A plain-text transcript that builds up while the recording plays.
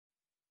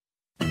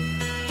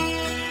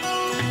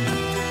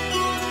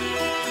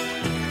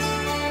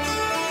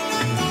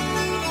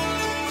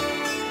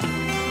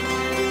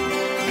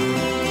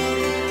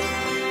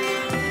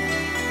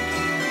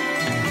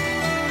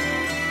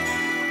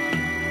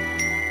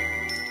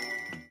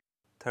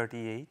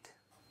Lec-38.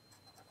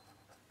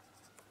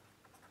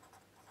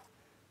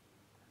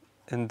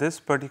 In this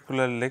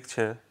particular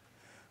lecture,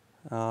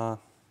 we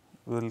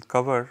will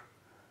cover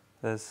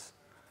this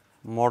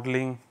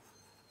modeling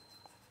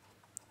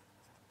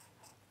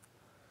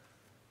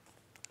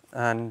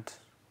and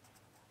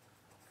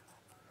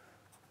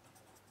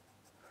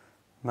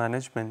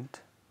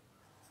management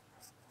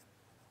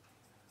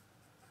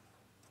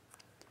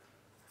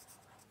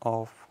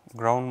of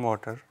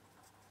groundwater.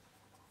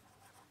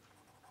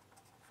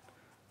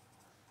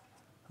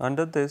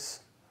 Under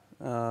this,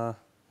 I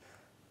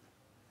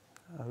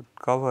would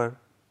cover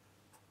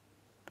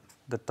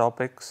the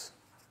topics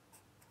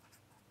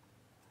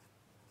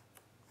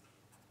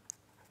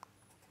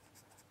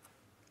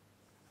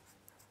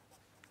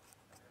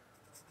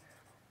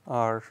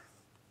are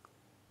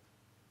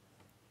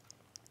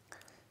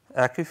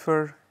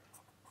aquifer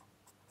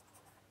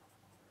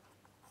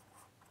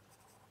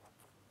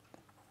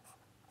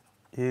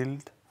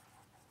yield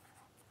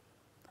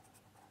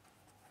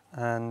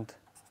and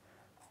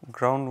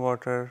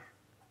groundwater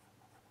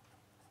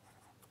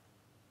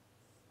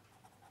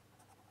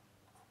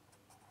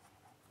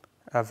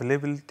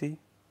availability,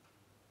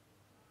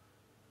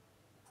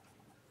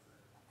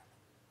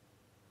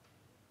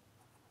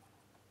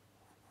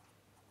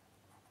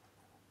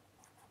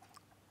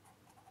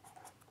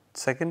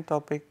 second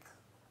topic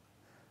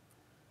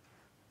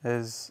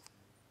is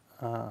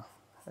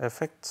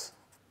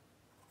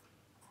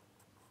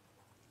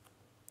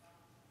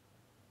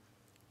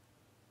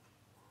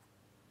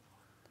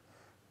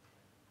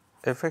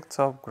effects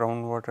of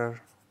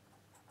groundwater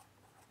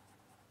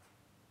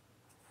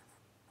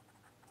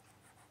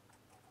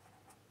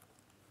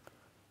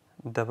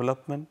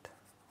development,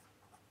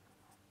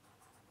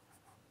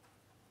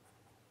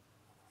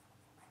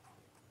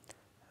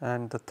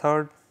 and the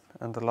third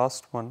and the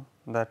last one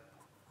that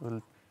we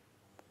will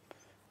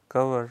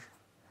cover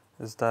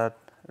is that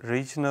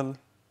regional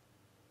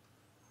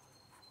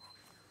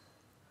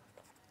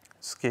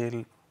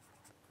scale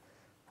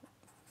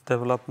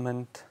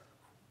development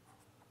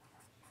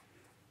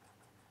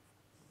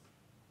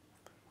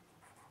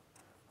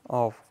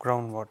of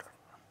groundwater.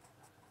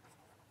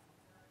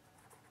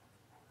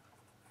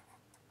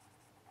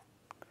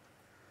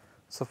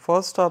 So,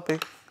 first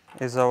topic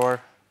is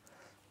our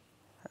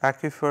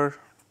aquifer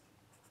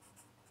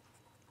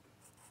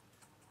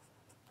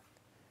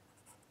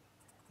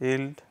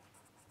yield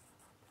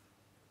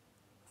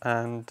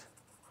and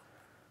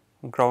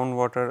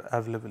groundwater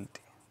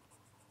availability.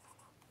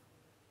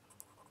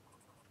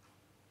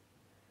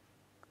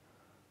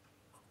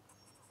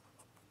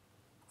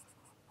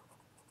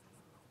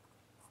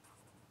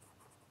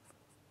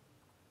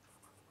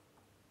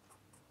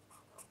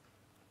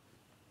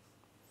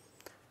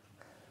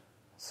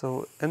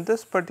 So, in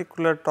this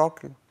particular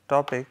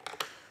topic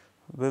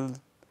we will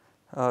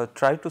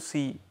try to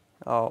see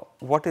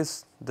what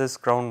is this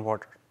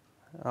groundwater.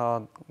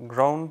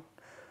 Ground,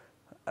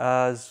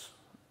 as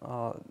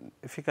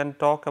if you can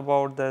talk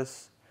about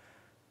this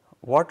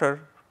water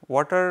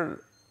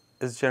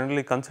is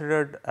generally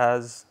considered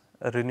as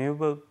a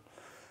renewable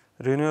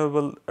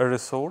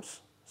resource.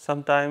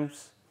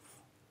 Sometimes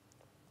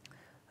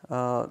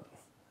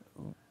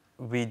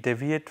we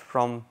deviate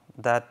from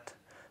that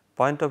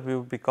point of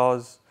view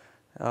because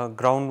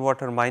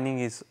groundwater mining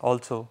is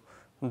also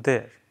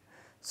there.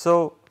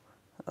 So,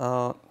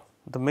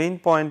 the main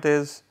point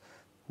is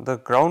the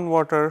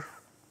groundwater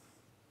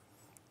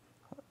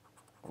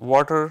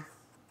water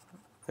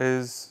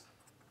is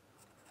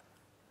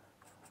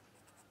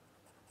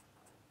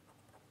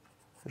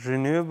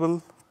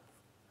renewable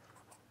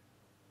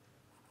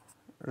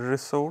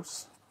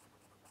resource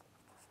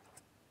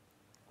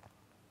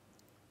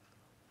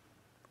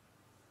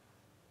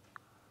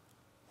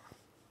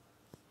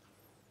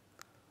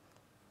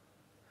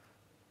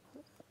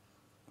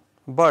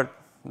but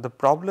the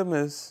problem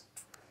is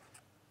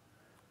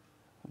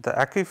the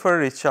aquifer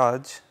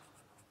recharge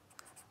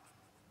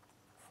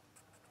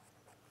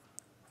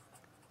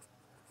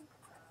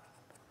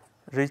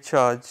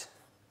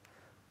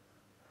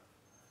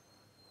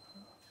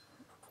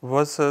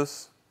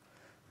versus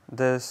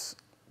this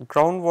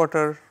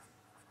groundwater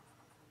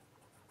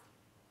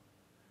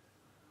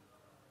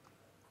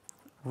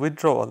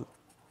withdrawal.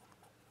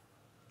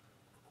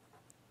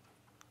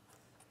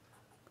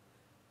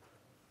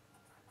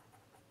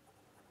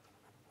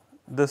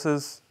 This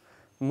is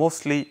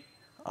mostly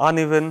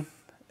uneven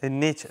in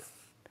nature.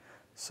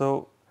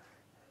 So,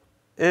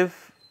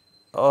 if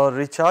a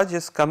recharge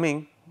is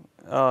coming,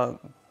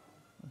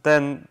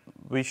 then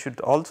we should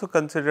also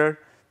consider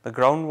the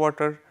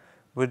groundwater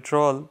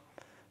withdrawal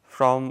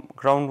from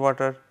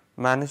groundwater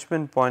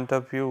management point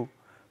of view,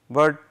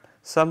 but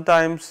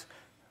sometimes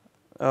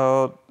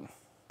there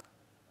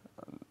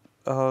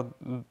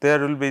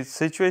will be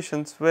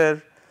situations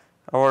where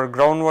our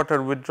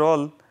groundwater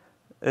withdrawal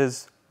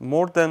is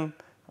more than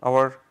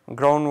our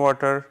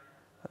groundwater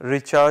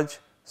recharge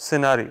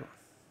scenario.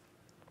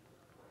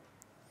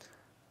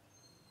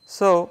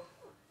 So,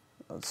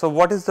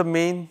 what is the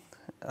main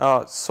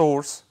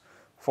source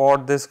for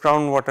this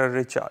groundwater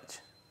recharge?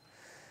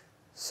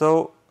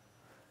 So,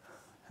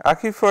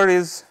 aquifer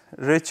is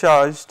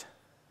recharged,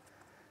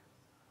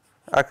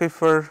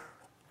 aquifer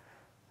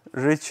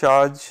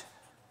recharge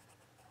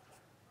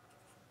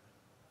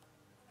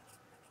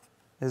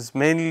is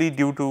mainly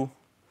due to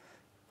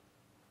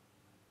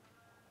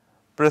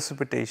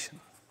precipitation.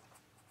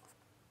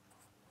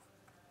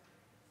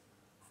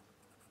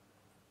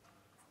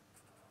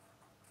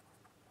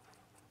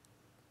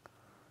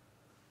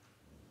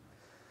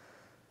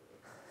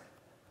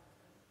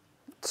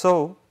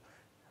 So,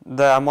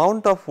 the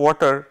amount of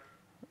water,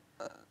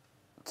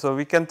 so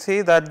we can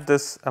say that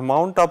this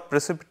amount of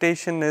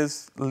precipitation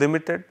is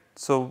limited.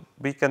 So,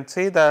 we can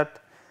say that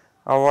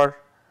our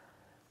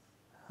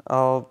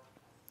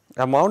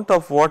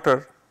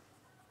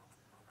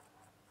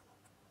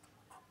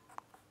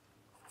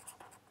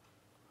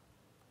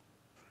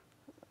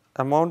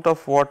amount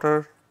of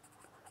water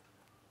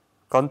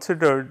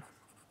considered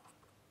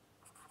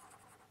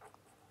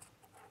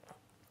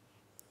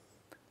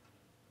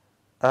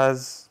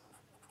as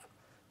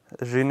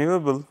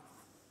renewable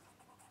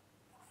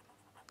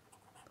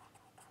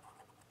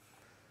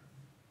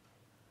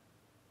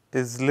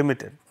is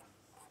limited.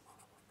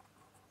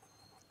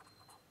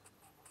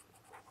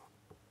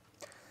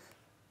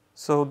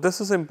 So,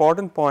 this is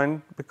important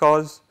point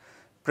because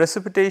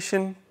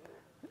precipitation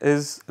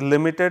is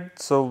limited.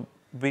 So,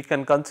 we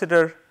can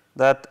consider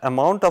that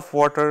amount of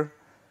water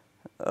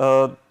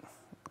uh,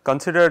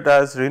 considered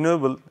as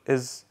renewable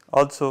is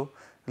also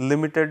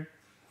limited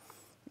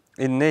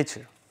in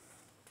nature.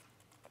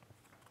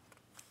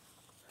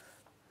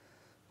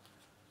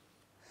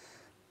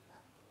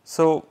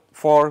 So,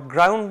 for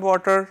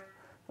groundwater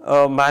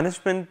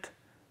management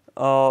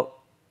uh,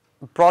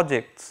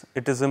 projects,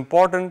 it is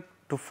important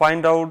to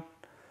find out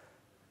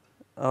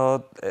uh,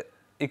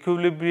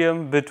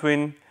 equilibrium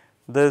between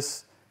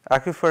this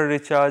aquifer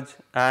recharge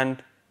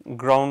and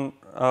ground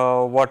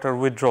water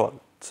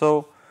withdrawal.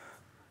 So,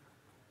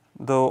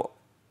 the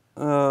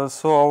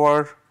so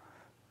our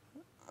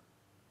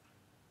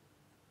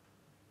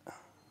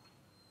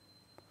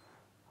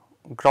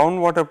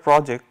groundwater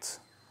projects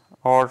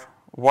or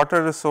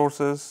water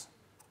resources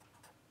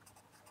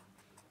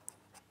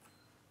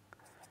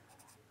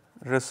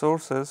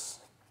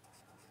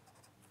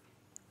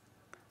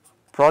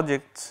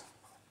projects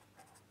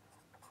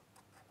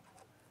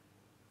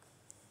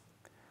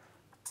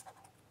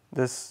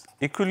this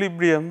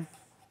equilibrium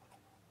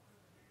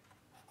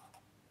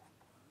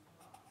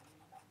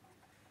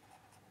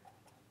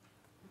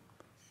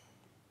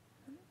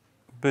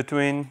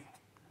between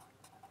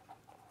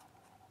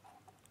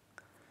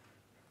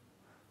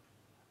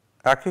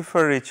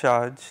aquifer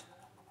recharge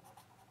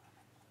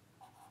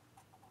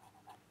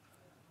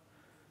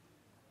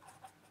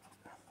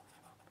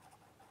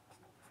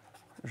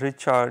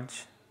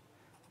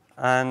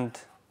and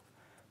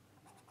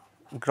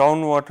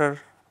groundwater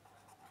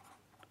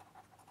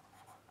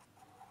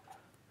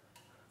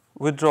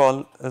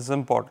withdrawal is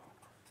important.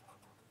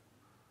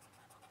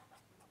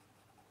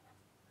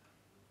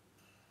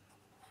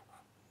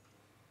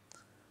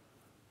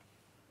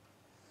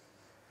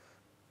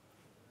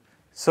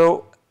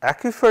 So,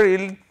 aquifer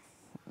yield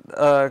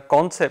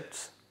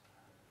concepts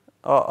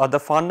are the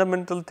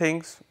fundamental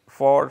things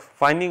for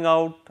finding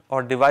out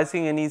or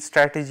devising any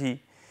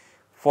strategy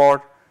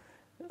for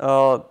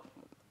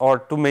or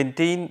to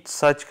maintain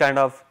such kind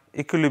of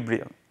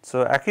equilibrium.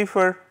 So,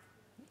 aquifer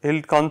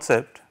yield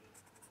concept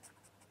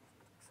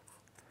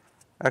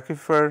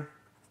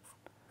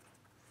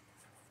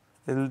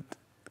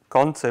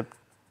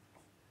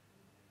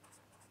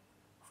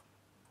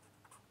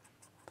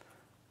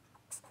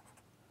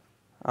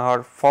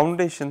are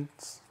foundation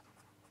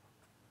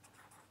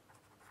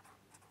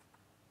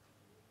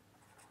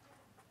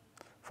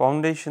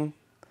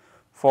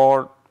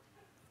for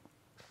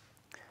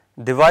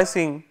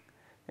devising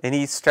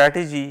any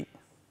strategy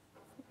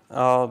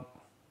uh,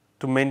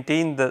 to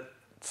maintain the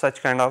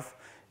such kind of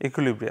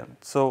equilibrium.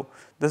 So,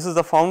 this is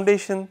the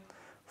foundation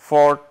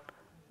for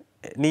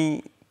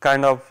any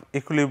kind of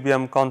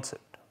equilibrium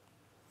concept,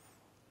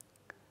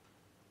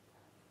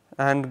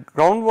 and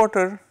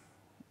groundwater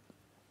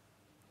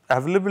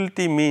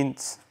availability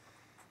means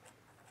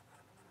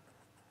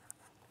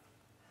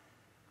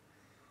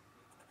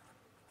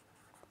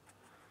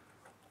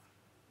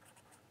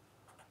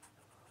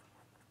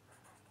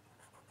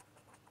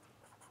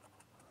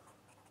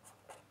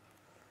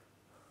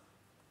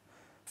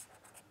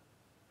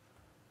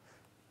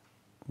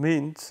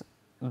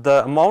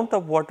the amount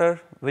of water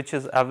which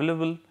is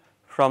available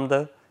from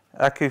the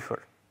aquifer.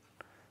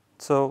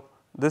 So,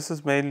 this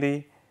is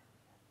mainly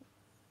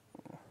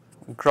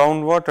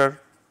groundwater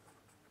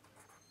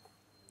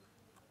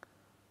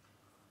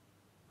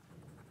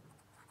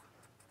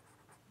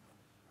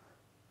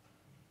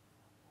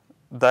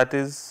that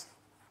is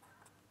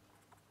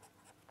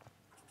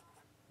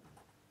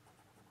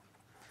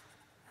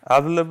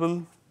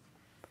available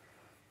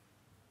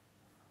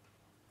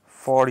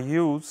for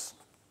use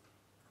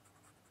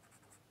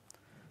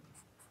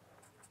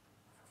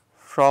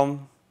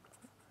from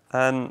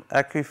an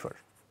aquifer.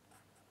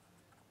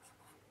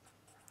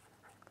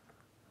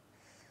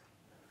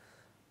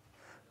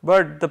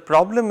 but the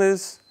problem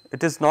is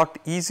it is not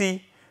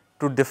easy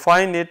to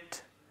define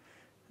it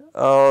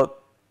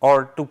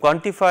or to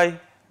quantify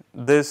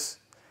this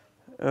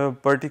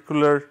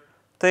particular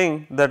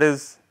thing that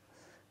is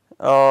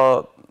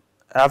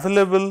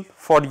available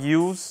for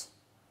use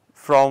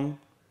from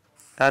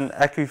an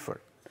aquifer.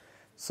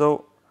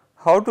 So,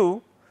 how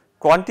to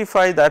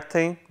quantify that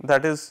thing,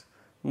 that is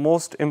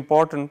most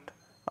important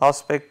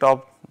aspect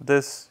of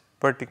this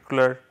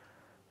particular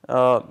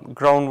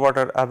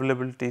groundwater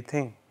availability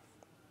thing.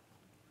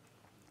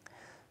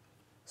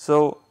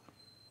 So,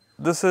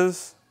 this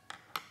is,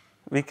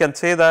 we can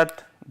say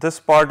that this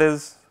part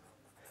is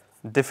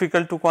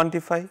difficult to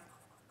quantify.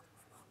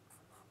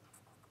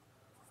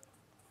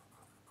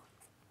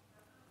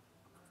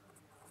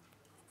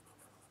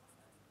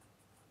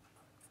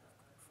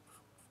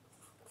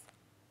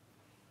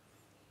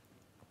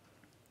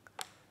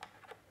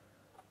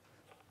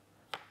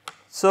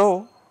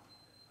 So,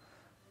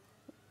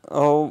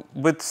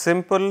 with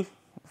simple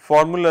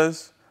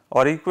formulas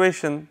or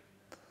equation,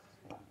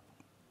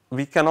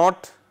 we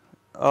cannot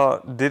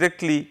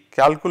directly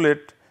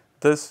calculate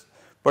this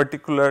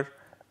particular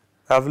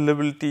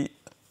availability.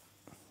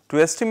 To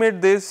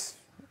estimate this,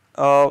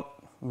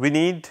 we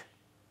need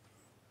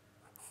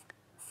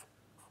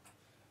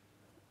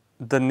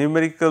the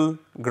numerical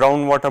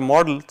groundwater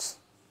models,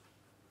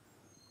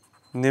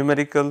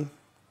 numerical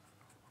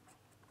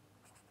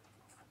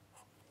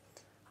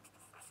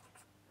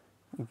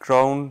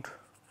ground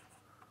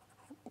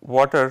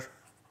water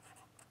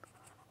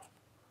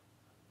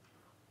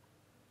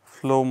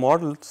flow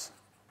models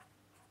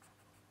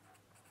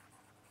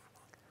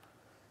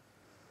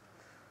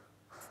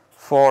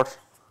for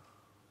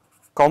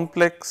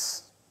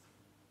complex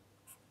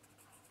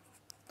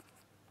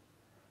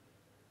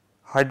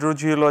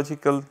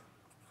hydrogeological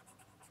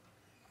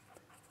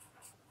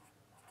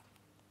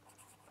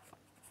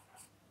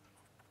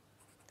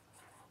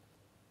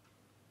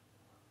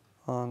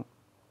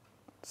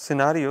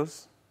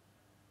scenarios.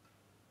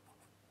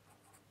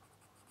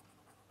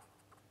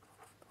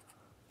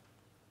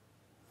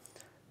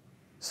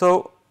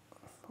 So,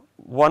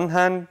 one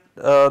hand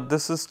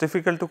this is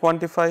difficult to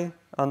quantify,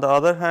 on the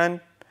other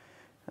hand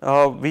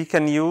we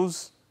can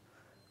use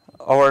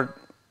our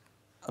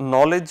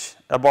knowledge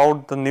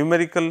about the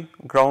numerical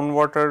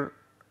groundwater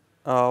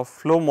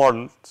flow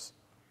models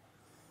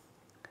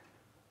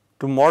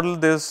to model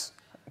this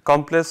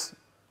complex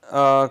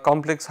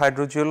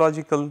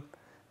hydrogeological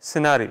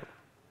scenario.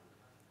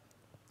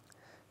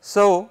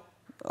 So,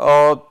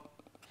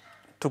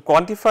 to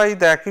quantify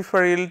the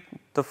aquifer yield,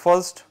 the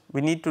first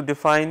we need to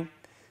define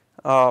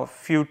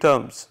few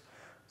terms.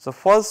 So,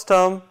 first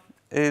term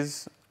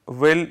is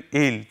well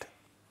yield.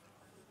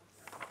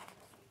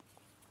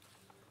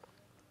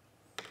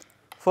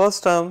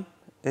 First term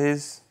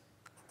is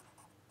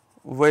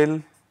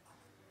well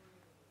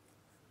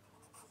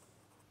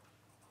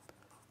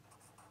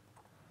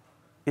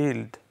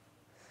yield.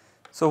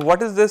 So,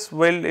 what is this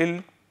well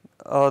yield?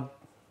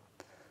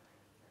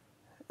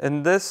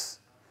 In this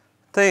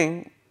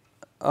thing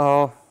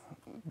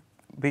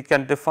we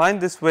can define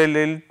this well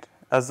yield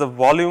as the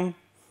volume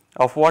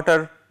of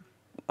water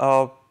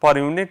per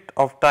unit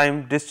of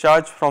time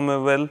discharged from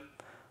a well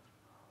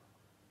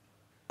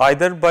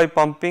either by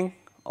pumping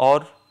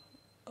or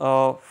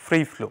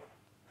free flow.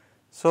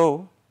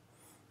 So,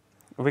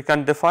 we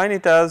can define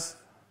it as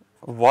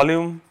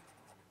volume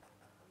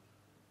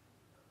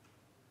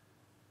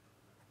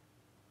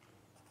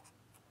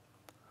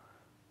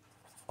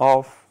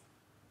of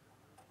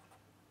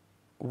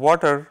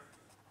water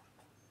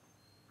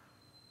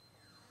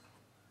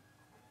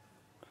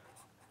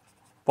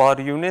per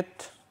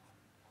unit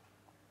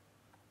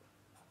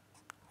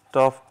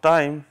of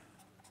time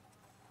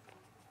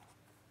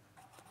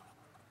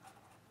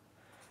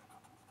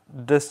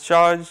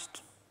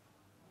discharged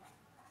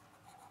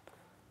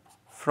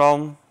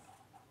from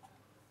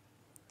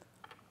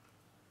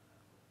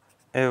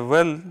a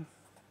well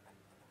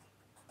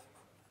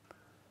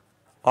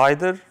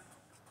either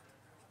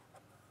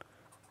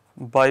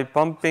by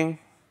pumping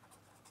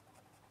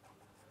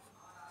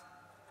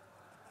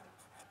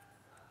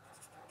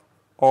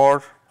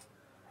or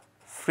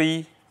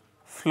free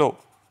flow.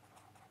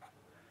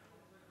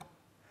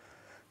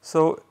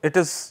 So, it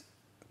is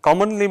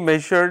commonly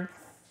measured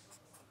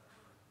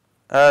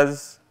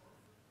as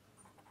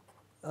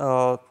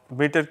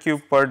meter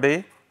cube per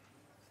day.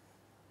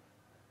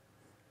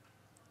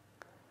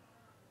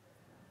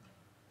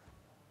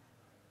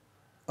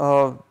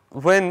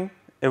 When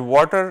a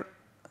water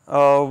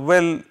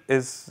well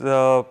is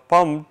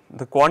pumped,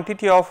 the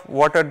quantity of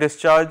water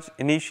discharge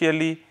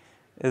initially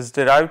is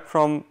derived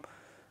from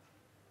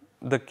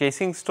the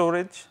casing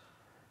storage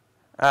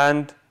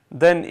and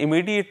then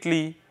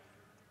immediately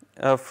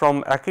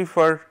from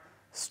aquifer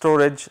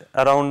storage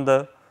around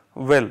the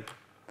well.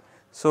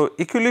 So,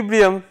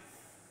 equilibrium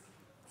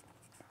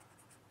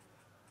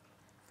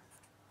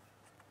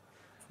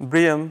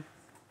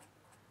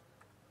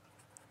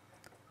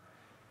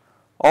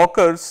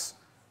occurs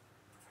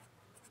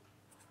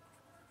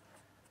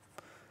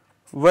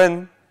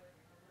when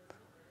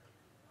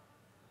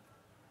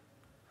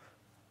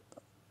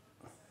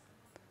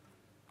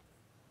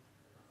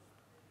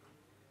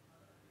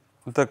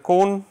the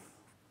cone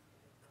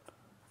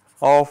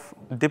of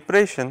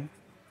depression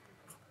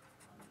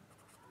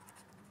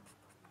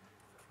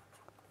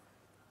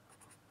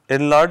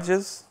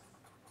enlarges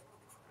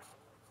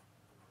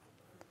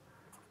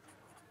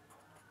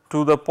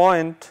to the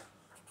point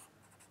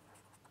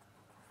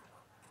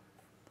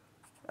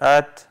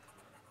at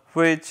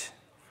which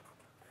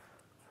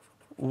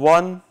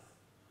one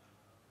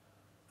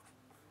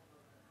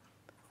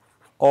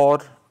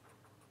or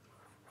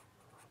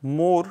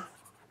more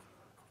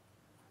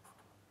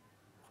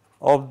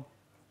of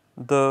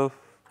the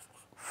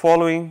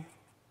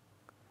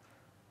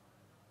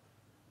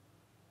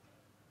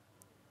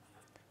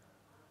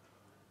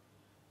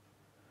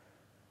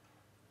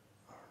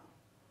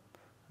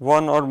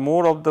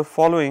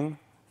following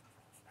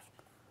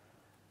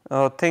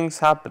things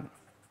happen.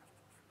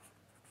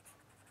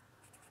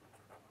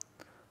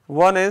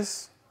 One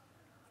is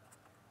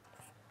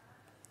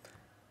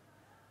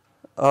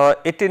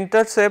it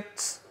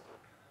intercepts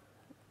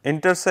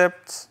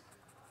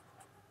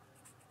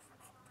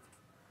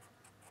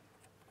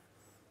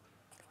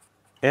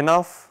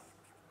enough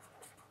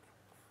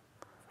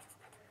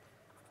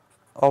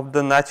of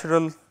the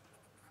natural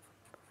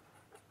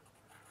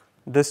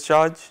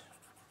discharge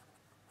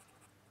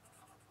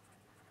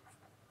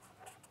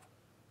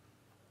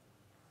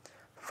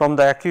from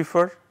the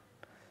aquifer.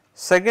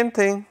 Second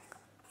thing,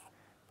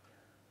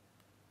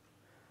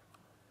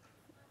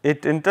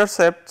 it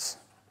intercepts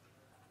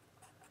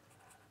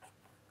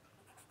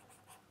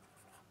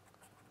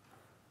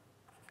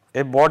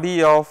a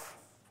body of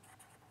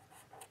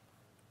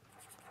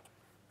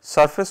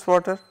surface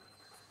water.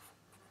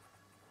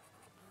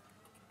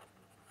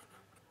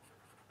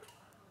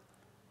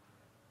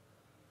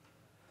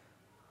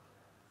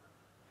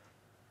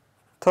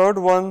 Third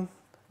one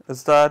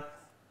is that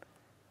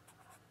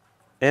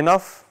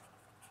enough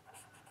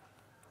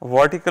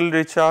vertical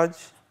recharge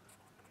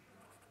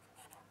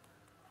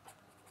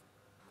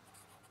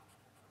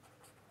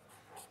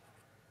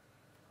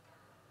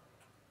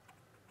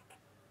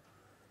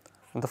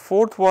and the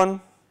fourth one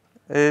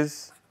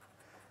is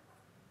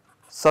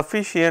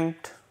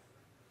sufficient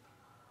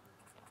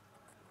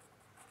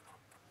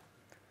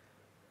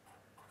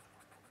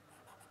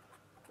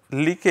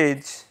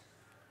leakage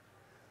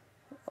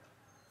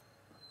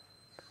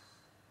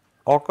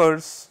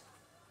occurs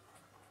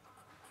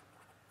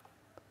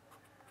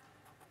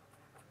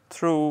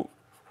through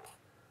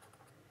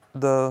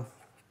the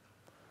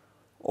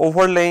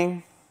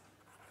overlaying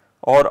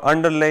or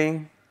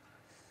underlaying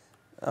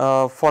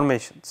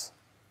formations.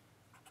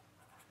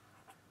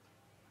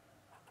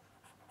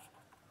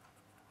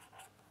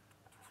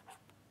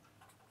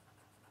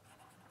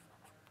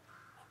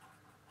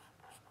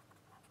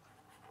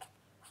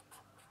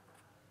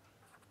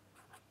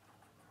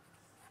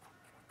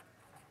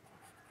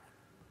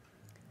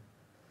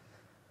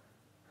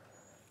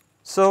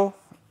 So,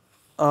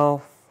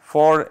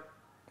 for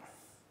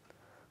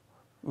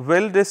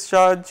well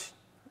discharge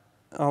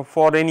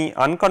for any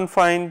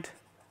unconfined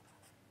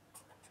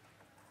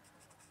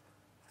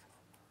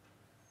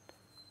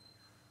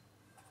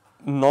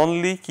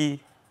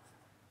non-leaky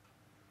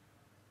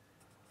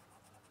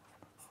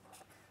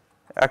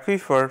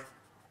aquifer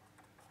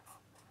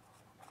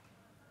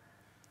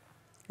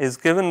is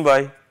given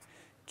by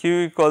Q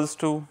equals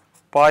to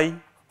pi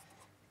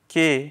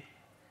k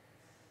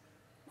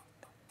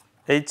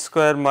h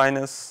square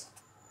minus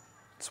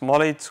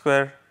small h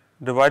square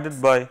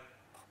divided by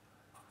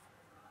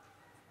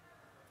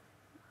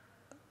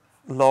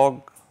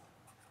log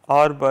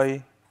r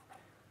by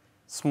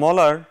small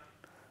r,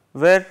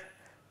 where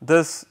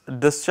this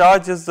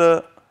discharge is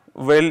the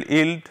well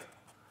yield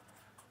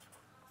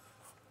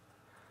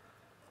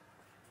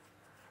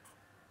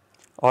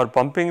or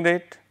pumping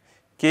rate,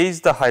 K is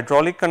the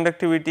hydraulic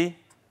conductivity,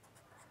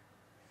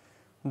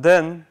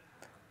 then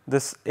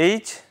this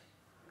H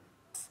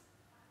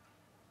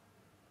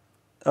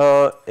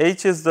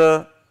is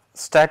the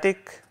static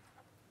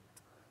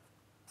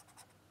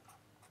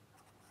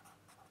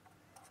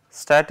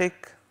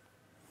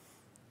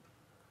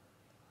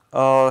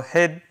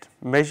head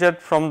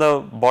measured from the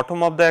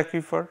bottom of the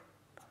aquifer,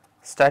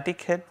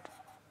 static head,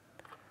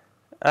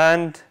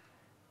 and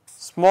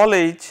small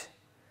h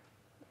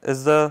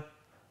is the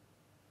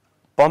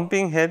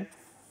pumping head,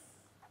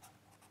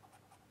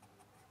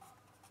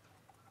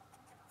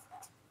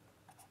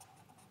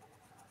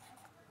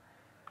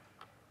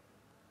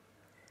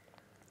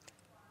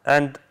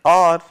 and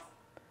r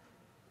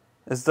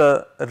is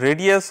the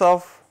radius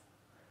of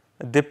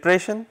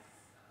depression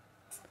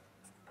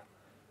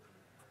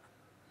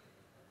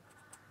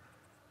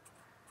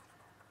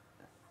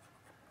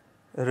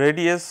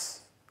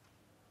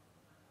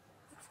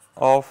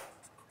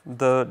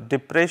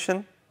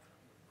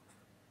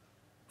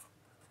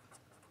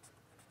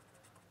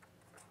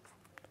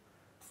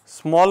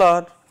small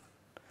r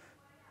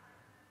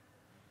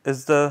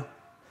is the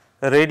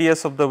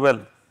radius of the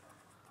well.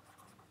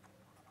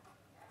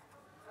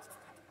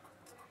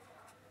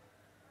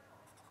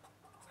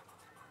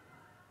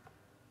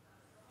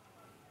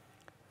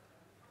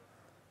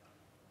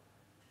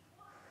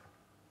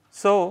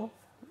 So,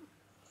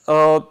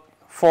 uh,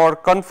 for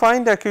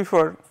confined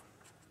aquifer,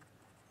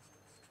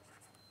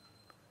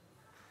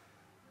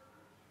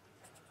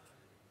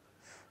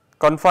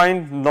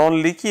 confined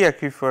non-leaky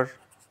aquifer,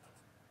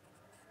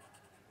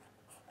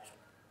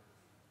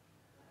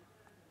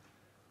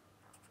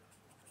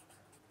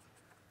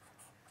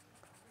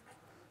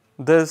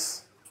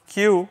 this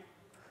Q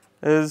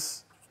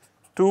is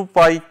 2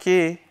 pi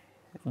k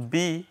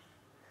B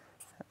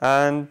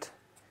and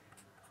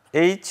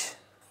H,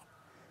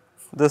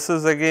 this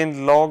is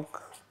again log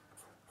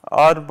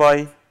R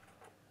by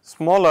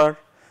small r,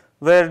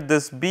 where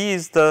this B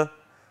is the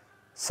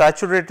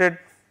saturated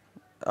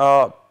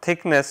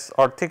thickness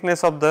or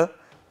thickness of the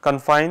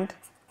confined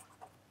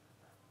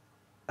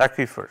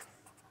aquifer.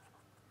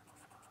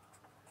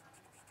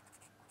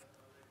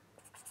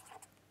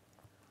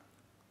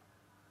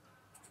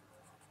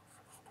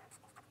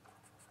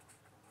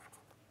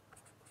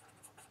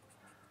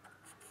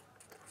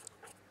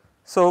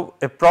 So,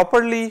 a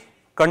properly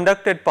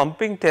conducted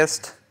pumping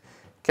test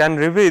can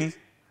reveal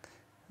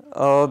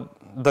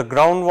the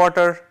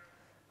groundwater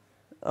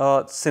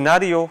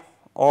scenario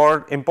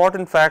or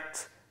important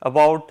facts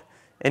about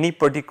any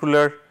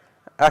particular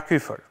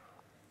aquifer.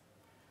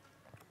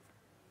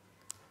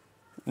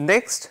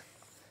 Next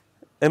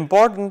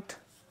important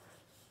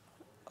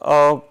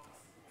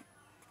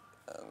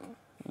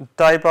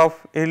type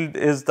of yield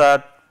is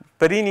that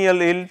perennial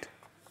yield,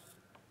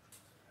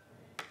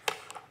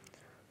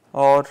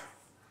 or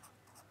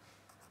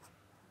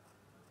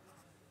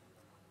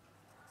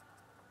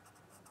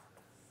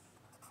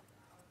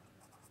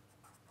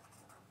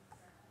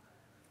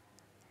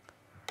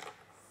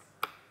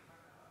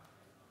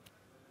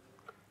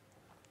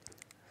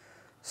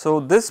so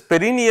this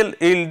perennial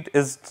yield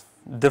is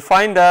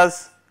defined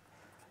as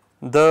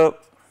the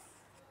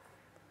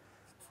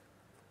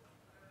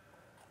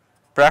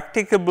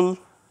practicable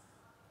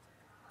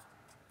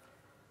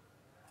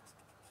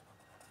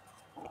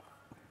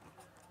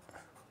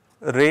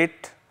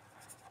rate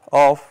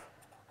of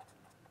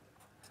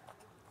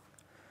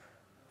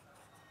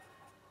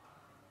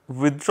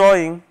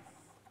withdrawing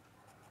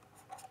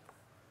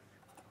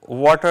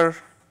water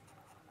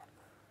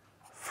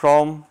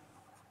from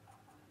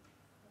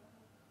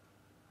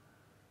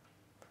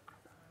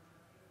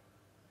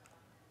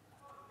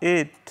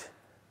it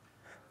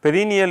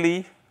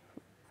perennially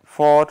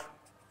for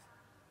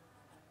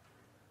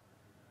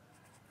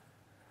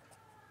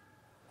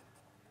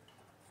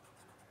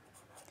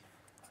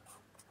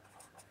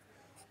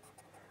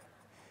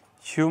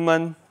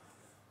human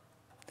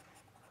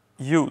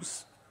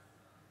use.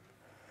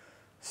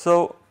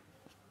 So,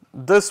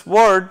 this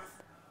word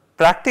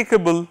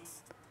practicable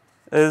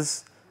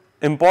is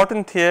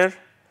important here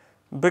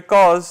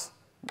because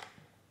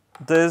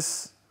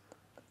this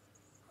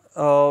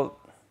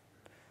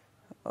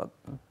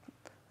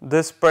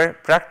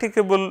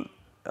practicable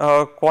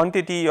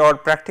quantity or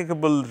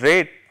practicable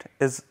rate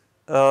is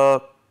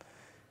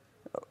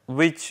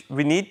which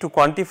we need to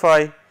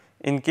quantify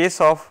in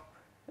case of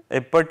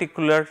a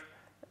particular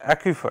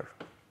aquifer,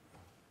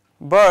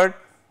 but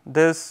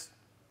this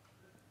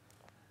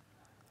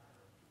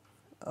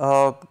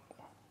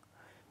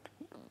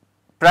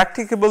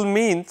practicable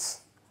means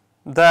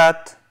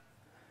that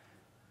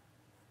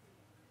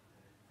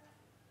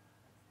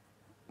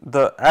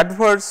the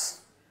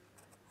adverse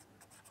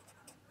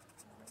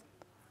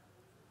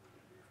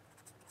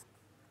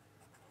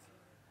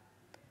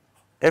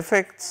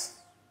effects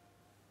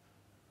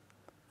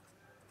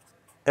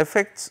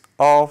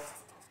of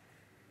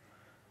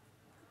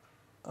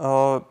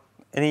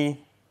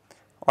any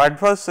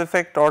adverse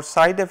effect or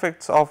side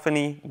effects of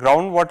any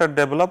groundwater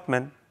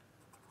development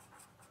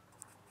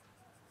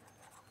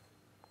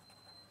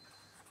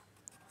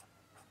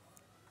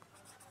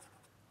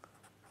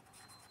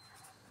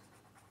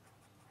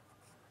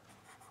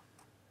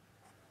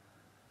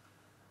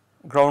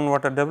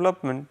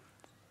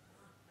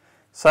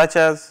such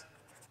as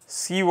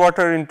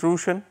seawater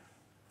intrusion,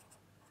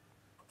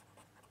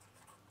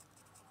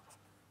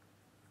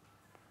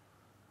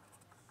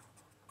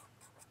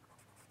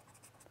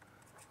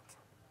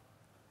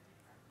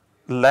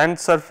 land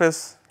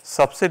surface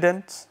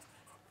subsidence,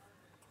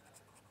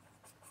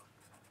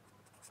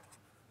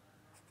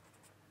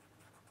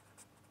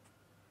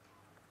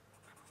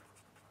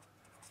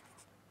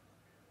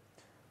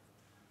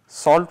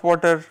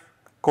 saltwater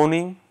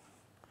coning,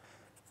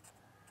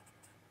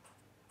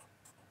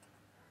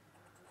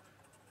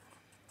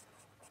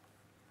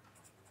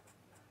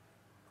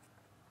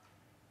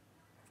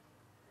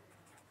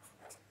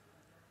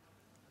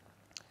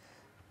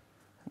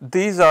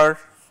 these are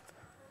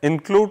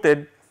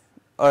included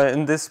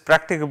in this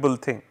practicable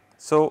thing.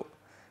 So,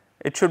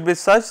 it should be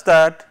such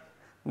that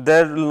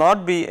there will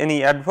not be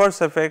any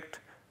adverse effect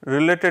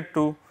related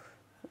to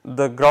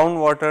the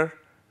groundwater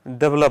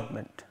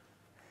development.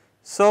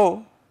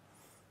 So,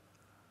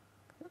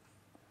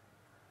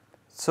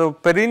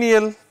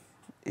 perennial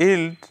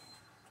yield,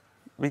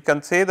 we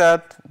can say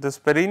that this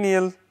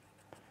perennial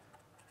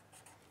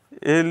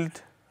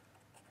yield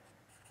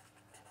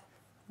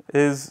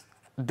is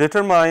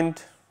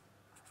determined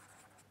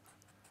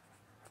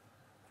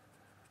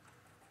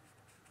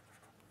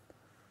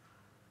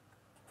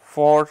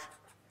for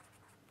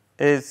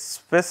a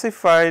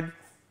specified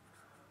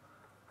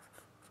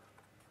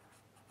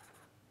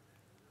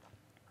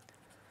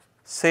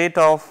set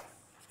of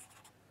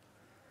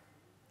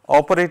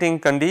operating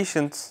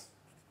conditions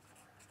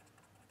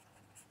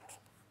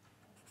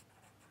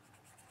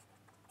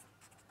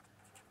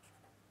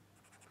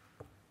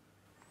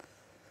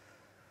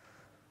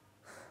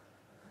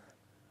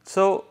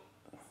so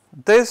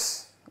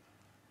this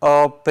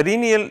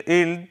perennial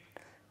yield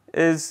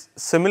is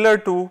similar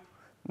to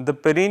the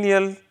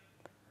perennial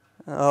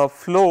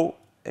flow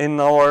in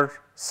our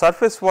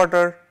surface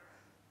water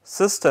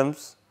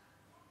systems,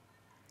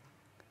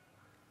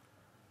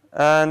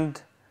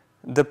 and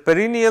the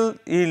perennial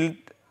yield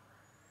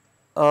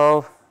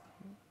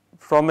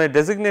from a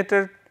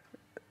designated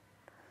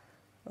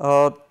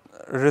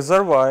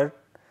reservoir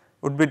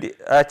would be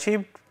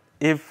achieved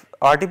if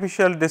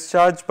artificial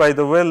discharge by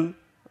the well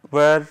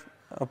were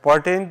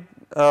pertained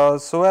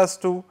so as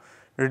to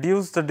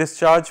reduce the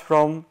discharge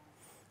from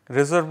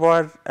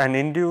reservoir and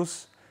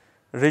induce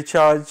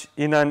recharge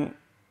in an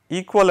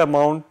equal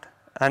amount,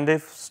 and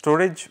if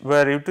storage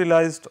were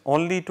utilized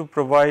only to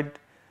provide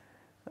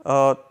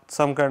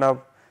some kind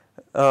of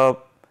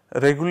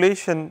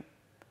regulation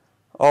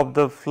of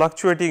the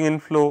fluctuating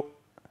inflow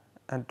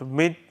and to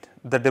meet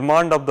the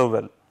demand of the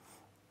well.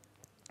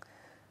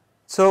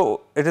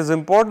 So, it is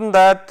important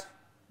that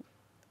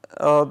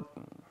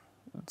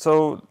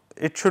so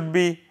it should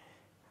be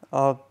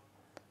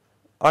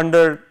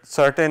under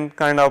certain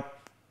kind of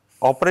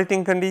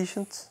operating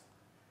conditions.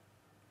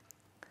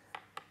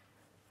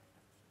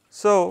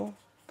 So,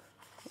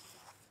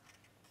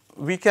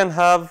 we can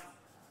have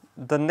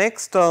the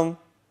next term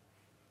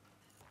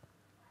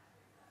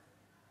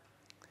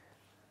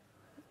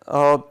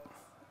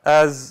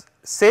as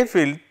safe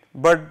yield,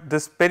 but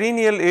this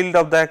perennial yield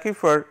of the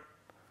aquifer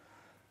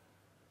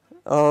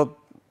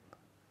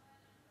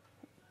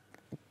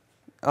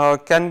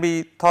can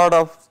be thought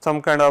of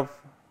some kind of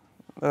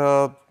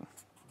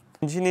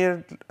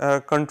engineered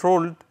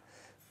controlled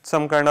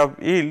some kind of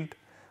yield,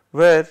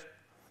 where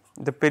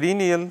the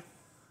perennial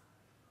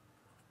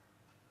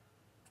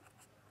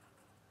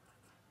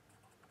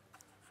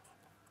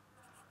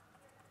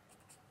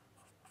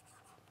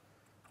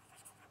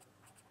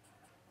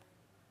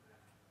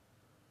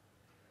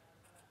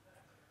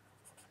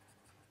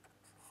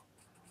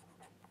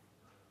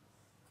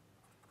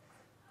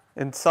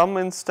in some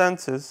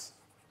instances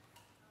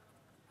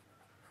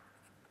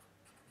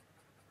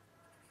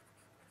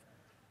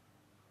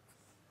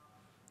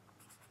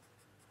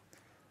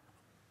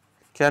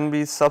can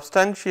be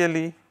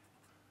substantially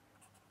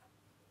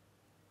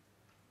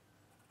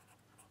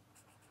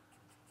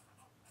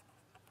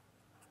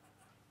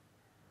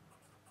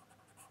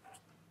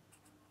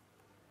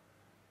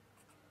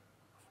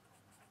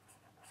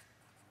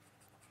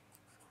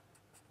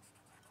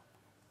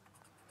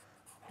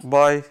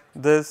by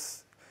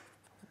this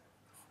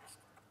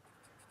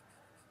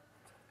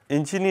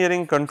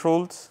engineering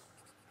controls.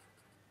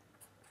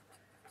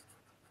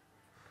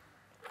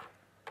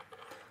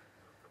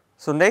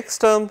 So, next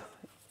term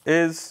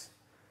is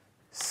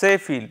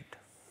safe yield.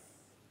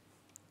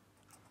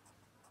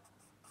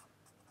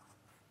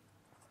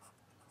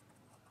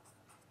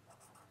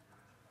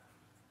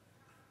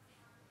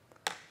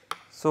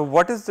 So,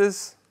 what is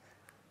this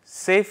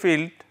safe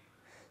yield?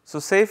 So,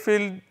 safe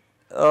yield,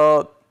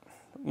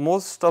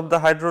 most of the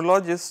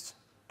hydrologists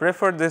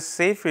prefer this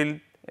safe yield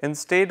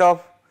instead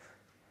of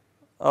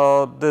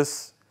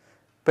this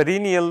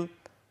perennial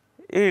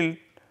yield,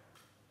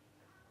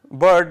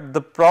 but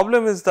the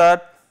problem is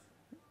that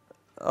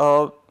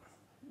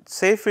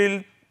safe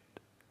yield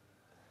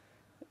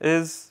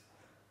is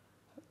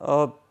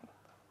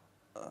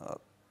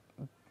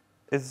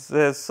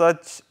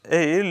such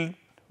a yield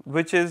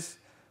which is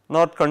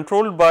not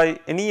controlled by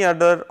any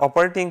other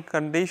operating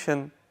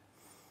condition.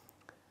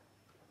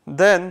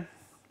 Then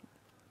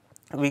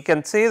we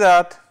can say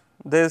that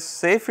this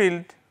safe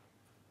yield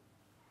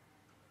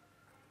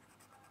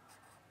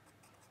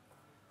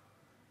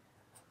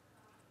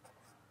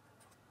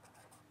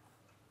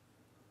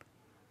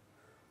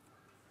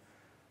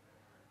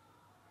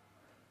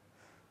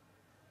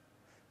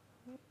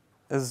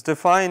is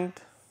defined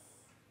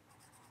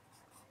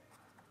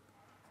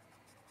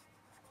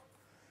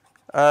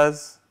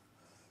as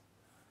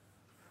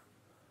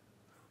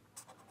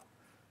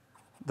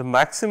the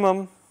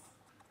maximum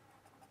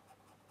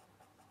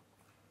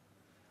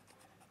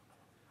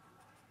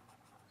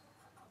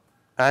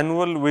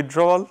annual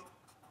withdrawal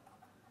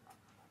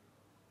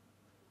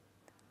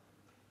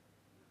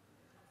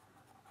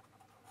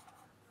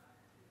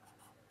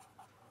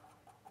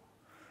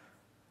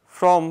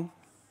from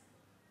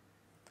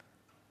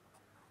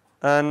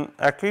an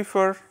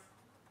aquifer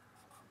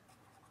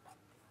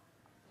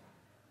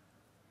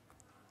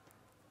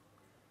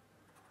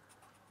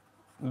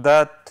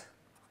that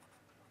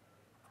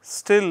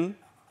still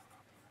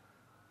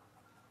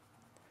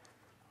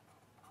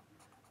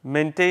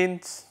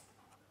maintains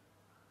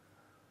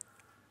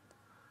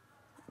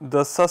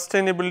the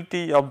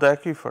sustainability of the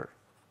aquifer.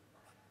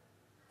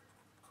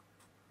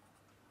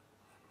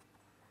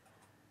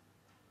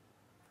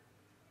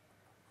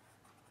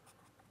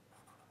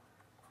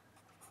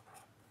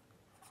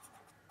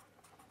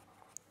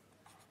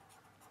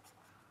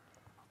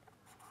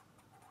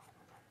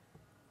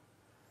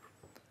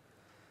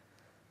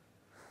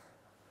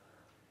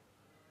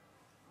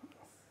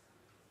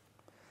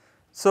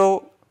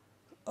 So,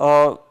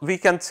 we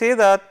can say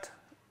that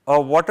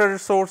water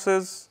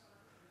resources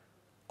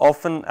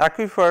of an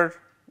aquifer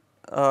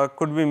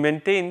could be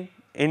maintained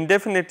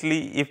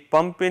indefinitely if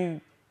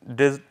pumping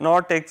does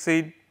not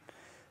exceed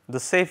the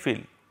safe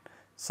field.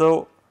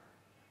 So,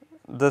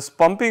 this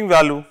pumping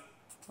value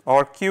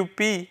or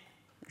QP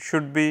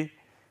should be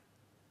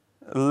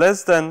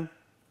less than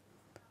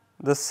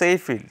the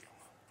safe field.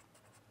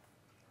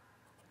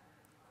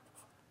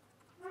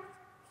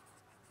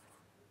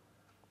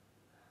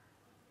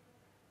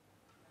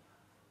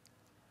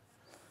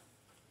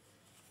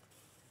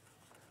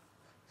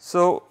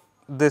 So,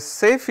 this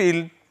safe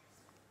field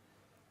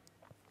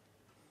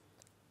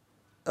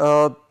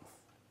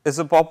is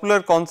a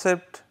popular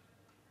concept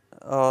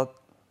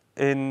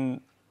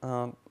in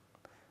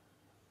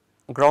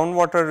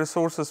groundwater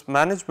resources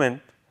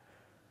management,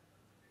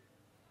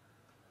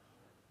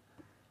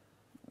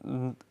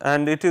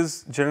 and it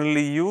is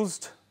generally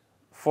used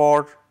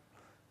for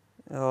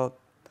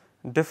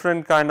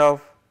different kind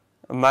of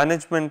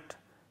management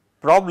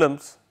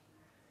problems,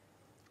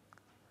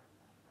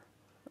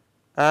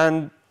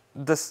 and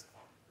this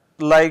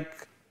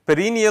like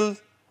perennial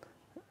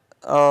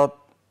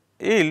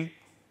yield,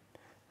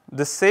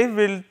 the safe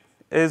yield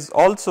is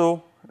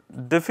also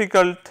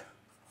difficult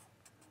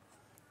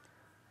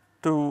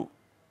to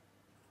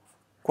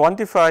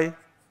quantify,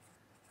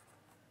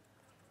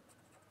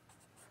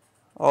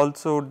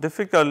 also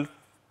difficult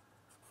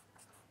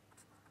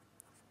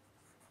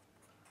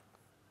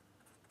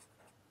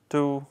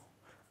to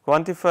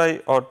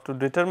quantify or to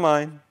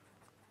determine,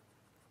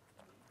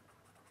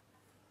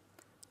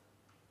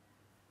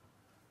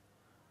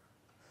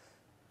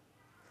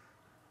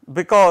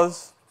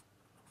 because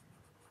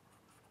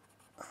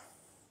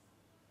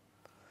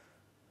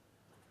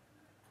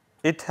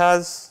it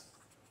has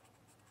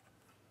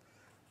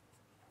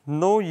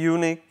no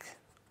unique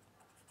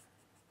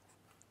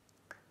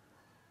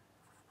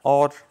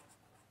or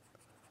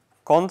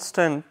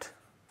constant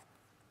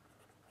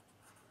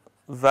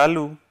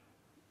value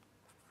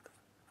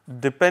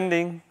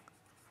depending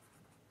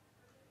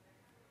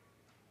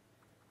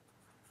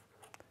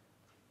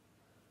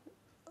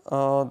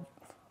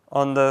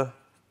on the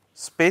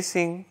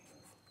spacing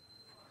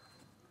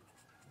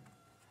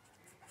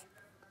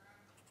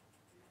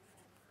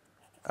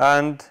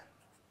and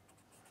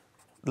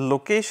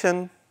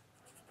location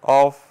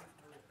of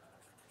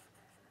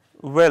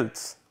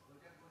wells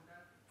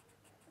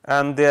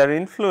and their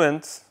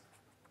influence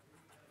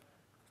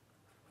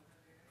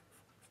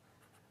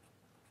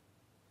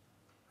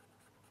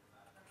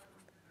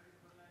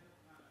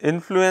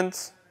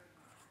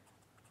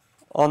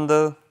on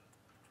the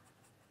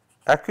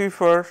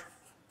aquifer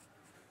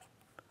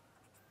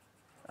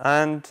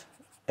and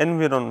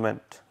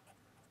environment.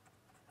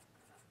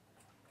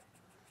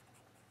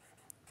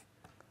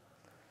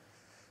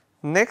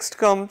 Next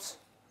comes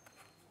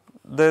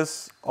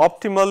this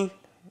optimal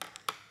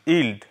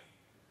yield.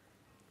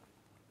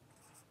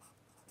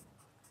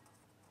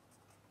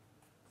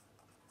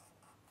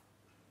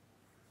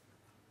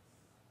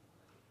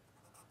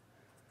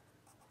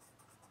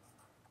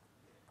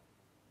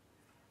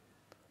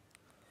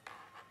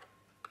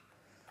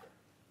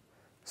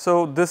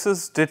 So, this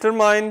is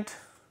determined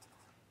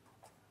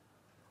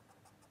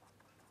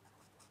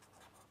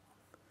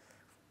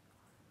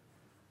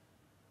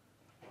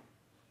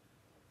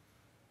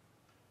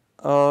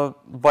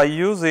by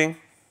using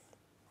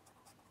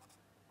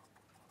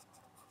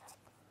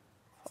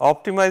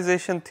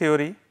optimization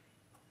theory,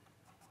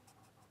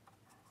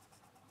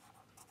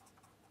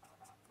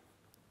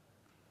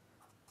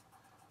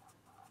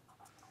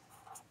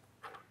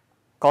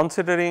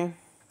 considering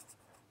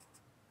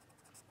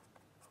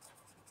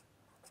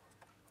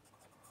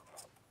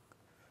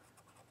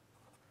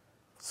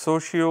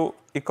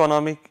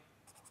socio-economic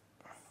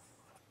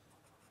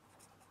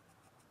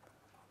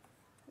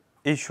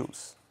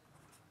issues.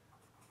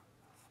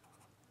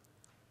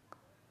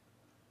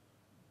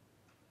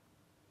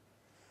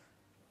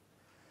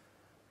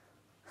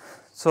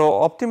 So,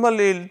 optimal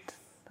yield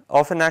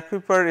of an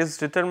aquifer is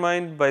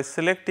determined by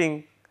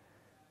selecting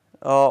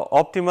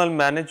optimal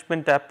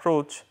management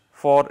approach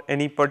for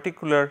any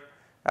particular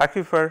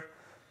aquifer.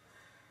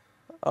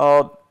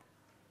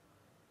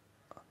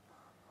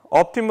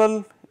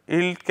 Optimal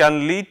yield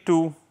can lead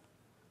to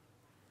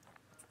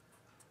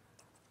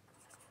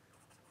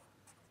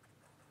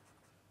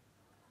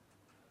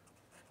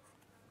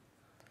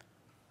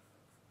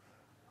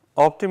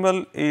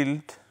optimal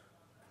yield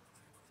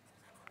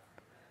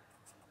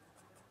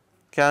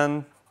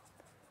can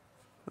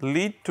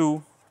lead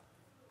to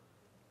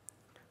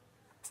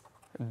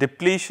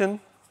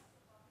depletion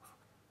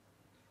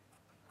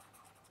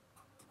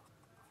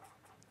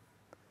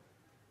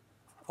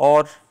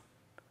or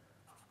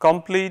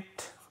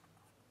complete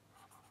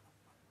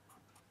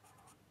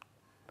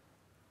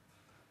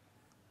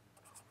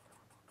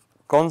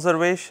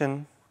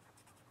conservation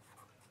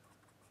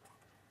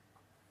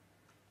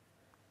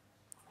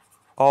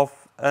of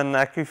an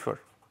aquifer.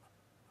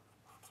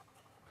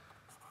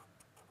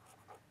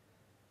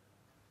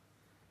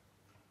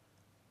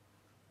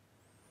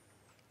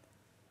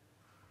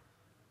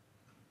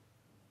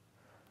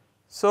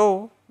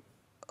 So,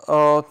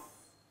 uh,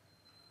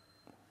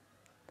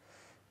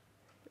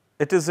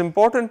 it is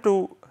important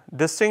to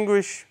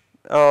distinguish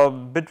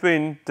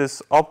between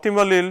this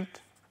optimal yield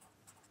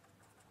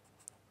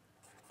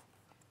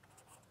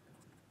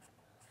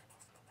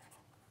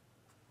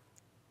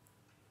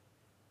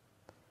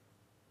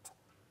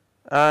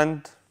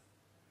and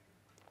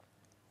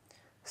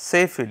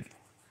safe yield.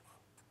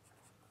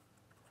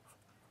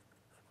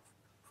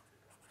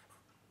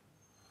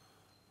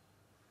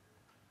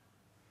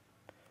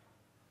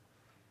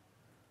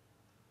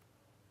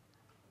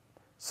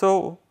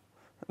 So,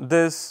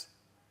 this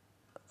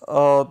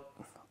uh,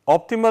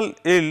 optimal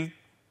yield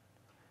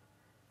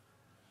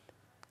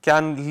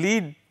can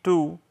lead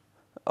to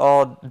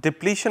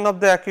depletion of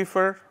the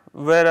aquifer,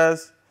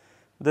 whereas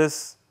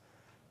this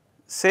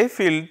safe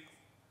yield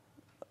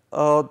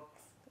uh,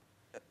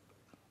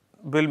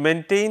 will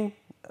maintain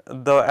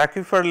the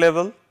aquifer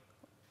level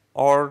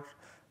or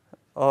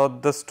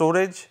the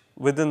storage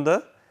within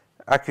the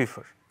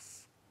aquifer.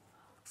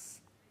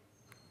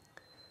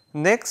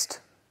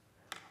 Next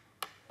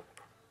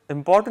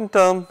important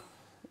term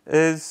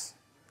is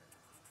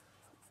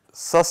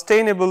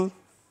sustainable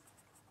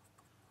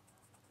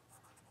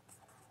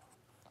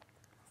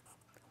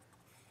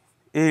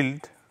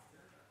yield.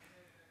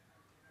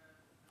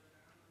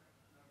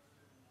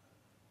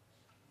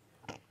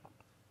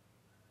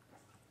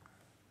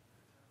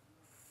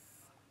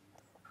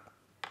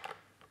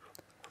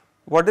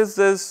 What is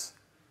this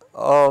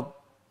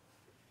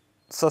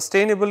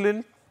sustainable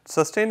yield?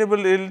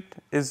 Sustainable yield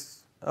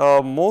is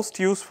most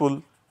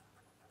useful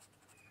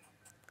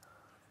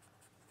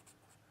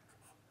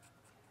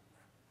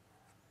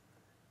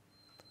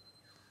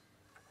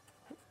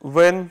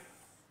when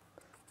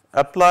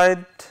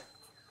applied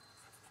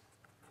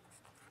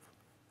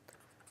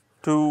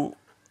to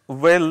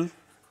well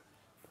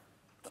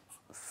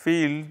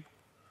field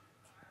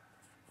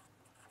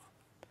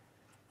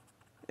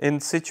in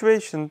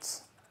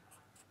situations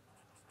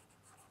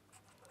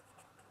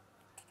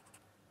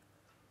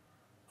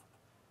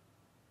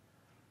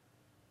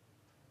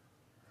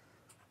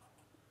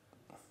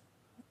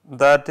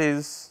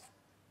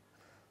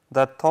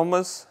that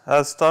Thomas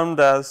has termed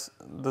as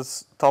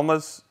this.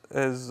 Thomas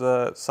is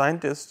a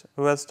scientist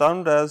who has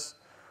termed as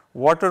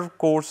water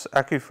course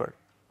aquifer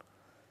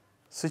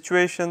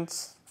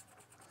situations.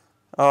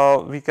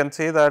 We can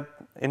say that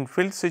in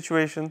field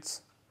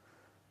situations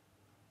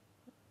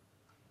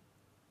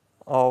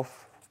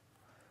of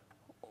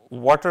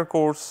water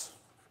course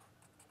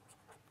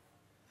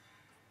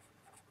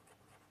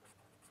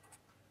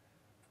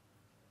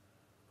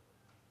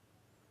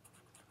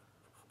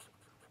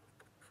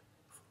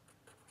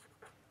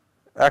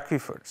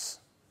aquifers.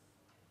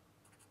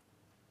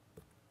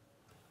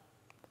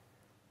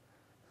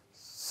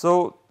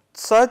 So,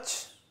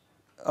 such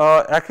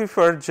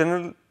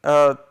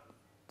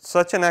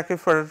such an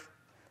aquifer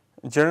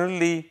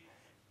generally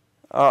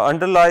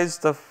underlies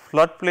the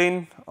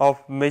floodplain of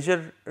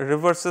major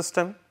river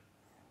system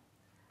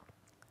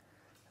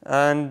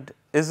and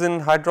is in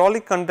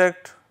hydraulic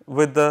contact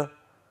with the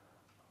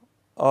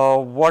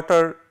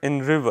water in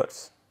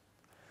rivers.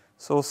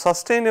 So,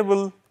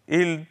 sustainable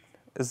yield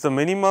is the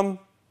minimum.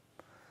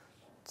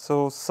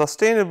 So,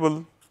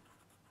 sustainable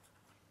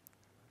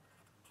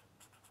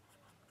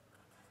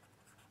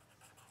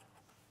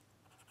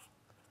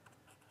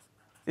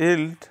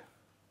yield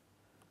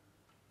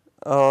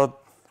uh,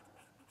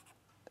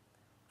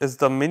 is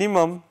the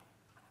minimum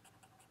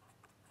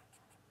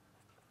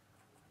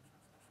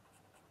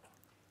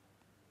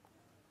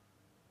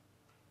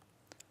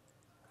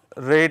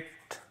rate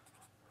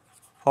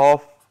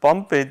of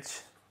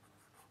pumpage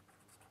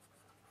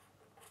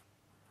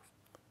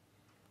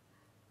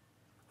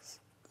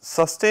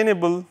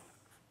sustainable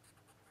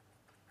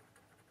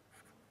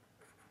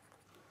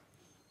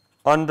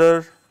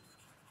under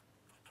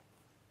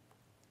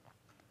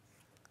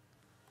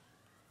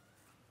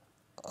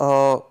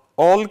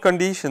all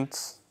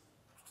conditions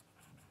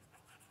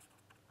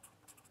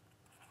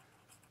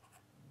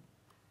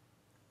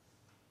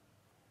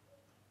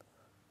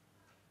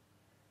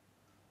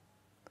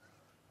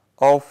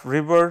of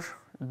river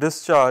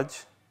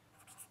discharge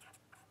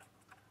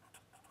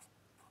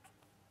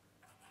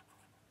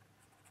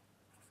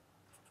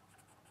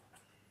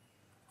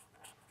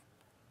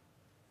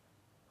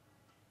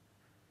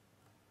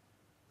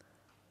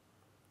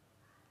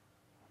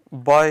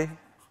by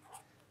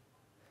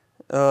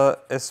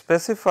a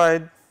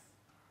specified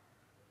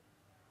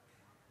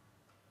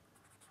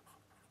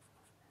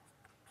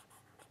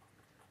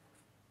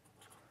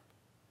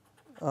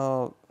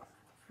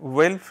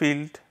well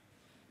field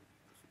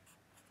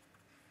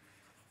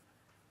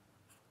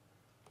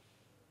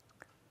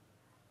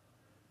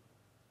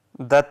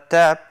that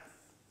tap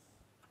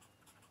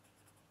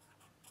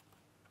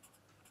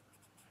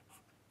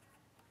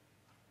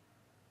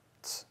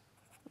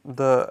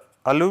the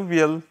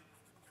alluvial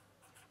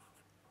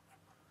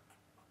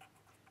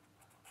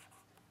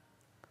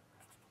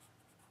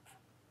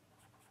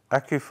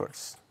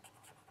aquifers.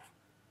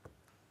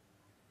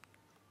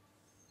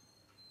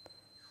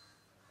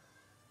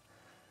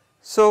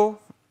 So,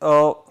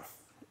 uh,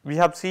 we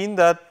have seen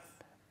that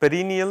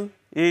perennial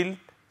yield,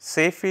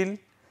 safe yield,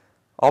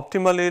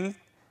 optimal yield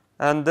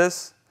and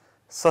this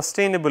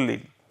sustainable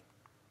yield.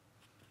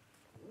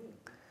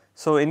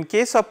 So, in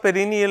case of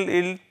perennial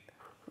yield,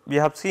 we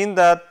have seen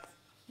that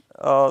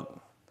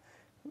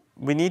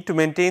we need to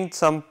maintain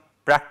some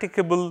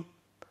practicable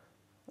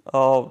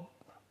uh,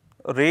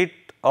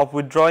 rate of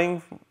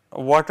withdrawing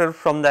water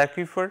from the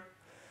aquifer.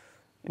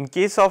 In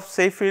case of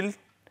safe yield,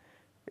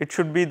 it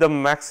should be the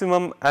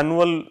maximum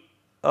annual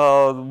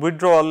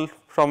withdrawal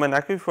from an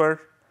aquifer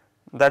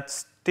that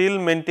still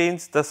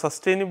maintains the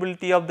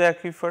sustainability of the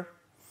aquifer,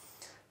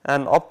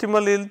 and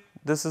optimal yield,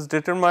 this is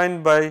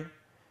determined by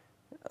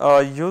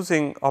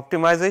using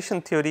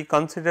optimization theory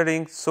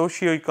considering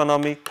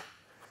socio-economic.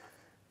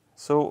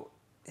 So,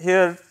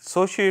 here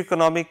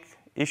socio-economic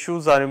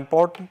issues are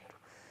important.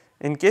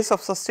 In case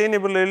of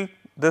sustainable yield,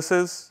 this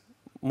is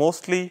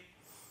mostly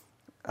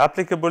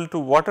applicable to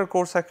water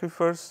course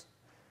aquifers,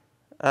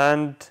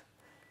 and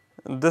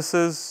this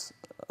is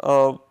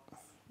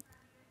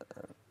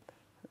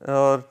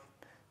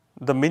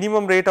the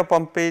minimum rate of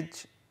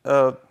pumpage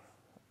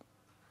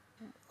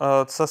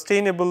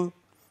sustainable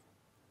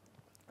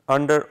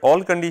under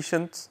all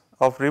conditions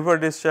of river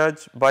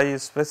discharge by a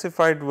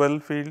specified well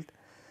field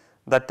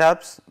that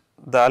taps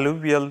the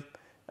alluvial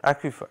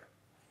aquifer.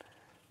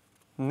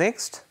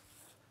 Next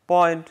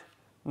point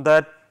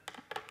that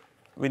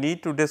we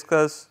need to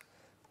discuss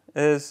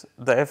is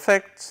the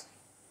effects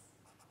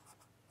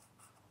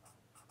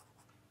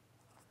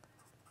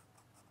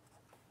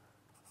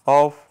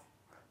of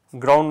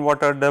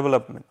groundwater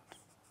development.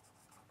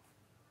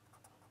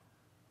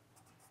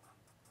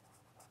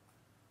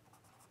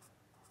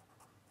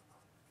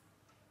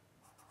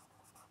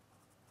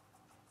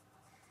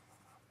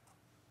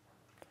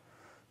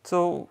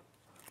 So,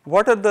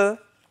 what are the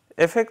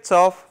effects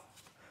of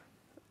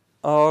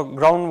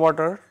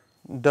groundwater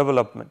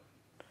development?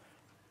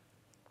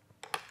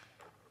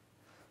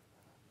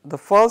 The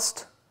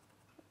first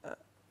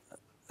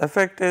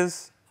effect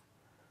is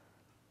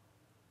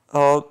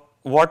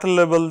water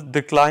level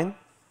decline.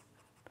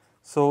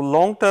 So,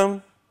 long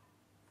term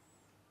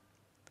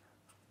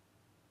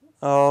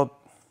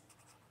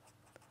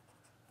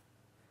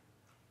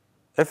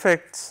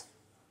effects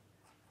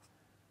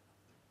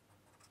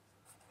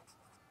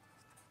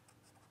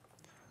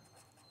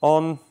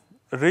on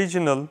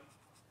regional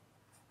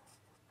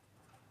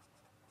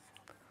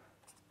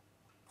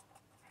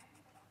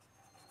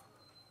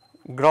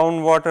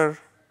groundwater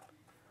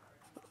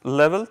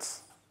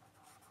levels,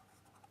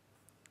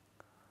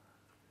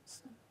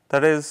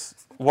 that is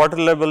water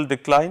level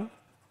decline.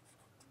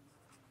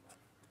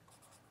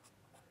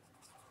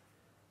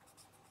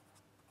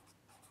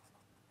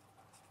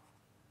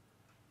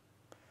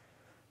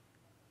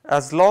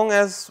 As long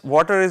as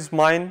water is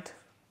mined,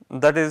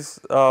 that is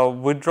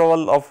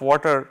withdrawal of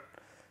water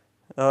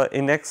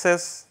in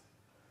excess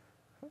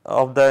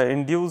of the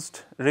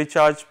induced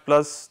recharge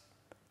plus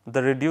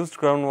the reduced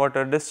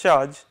groundwater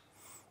discharge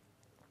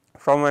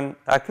from an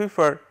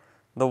aquifer,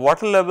 the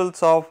water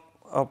levels of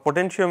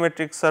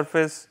potentiometric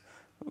surface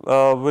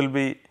will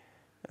be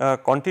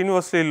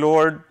continuously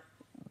lowered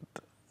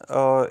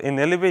in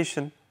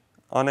elevation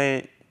on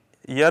a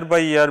year by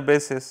year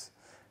basis,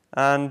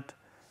 and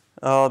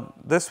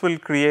this will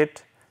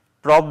create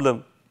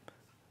problem,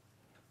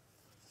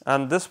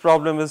 and this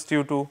problem is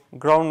due to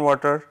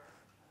groundwater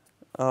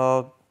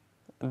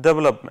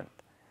development.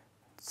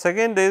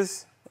 Second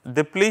is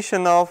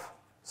depletion of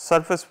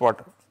surface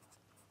water.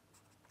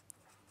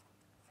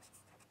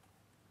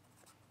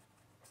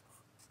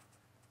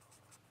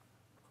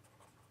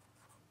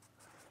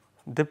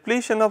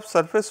 Depletion of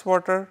surface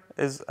water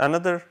is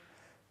another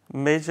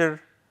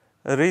major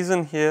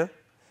reason here,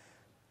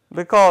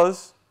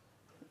 because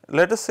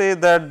let us say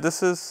that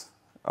this is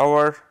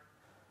our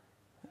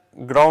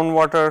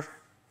groundwater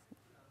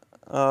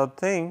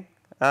thing,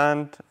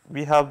 and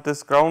we have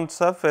this ground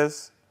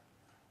surface.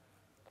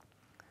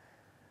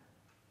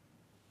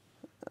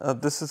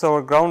 This is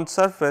our ground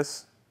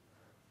surface,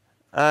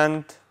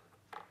 and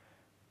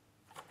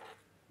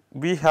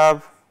we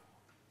have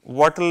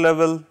water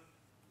level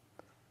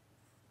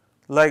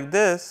like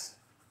this.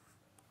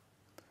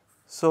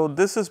 So,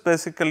 this is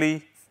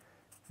basically,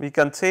 we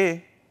can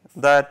say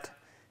that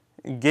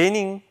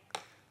gaining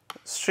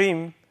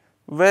stream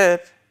where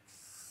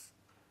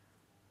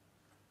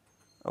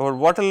our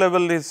water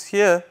level is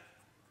here,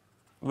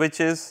 which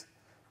is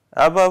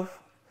above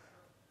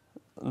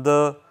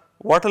the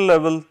water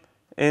level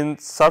in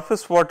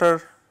surface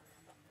water.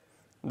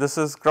 This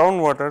is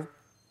groundwater.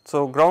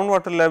 So,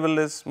 groundwater level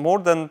is more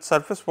than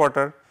surface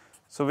water.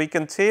 So, we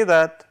can say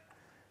that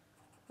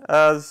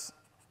as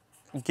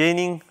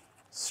gaining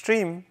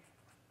stream.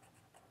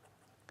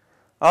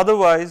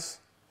 Otherwise,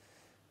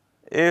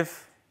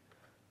 if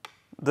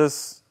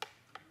this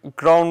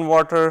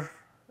groundwater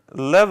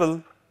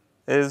level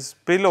is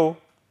below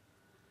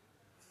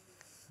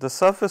the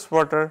surface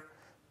water,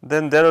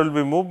 then there will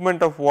be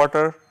movement of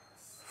water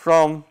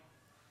from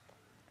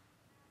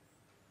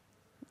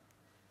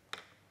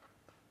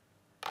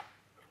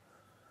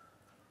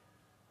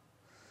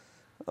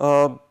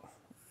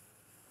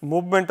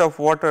movement of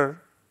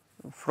water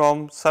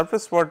from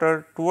surface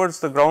water towards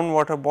the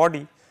groundwater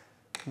body,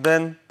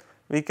 then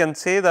we can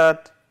say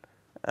that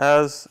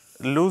as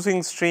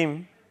losing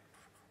stream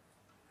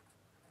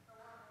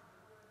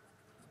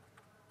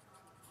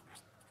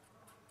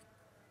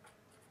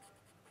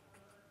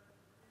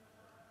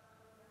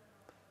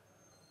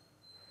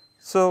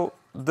So,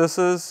 this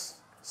is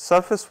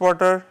surface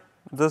water,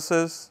 this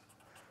is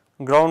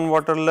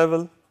groundwater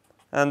level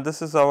and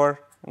this is our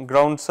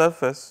ground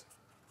surface.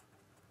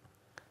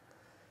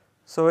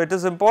 So, it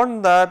is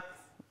important that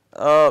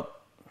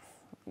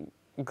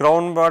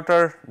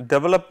groundwater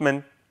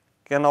development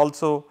can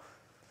also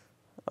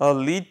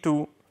lead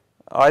to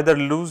either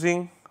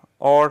losing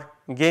or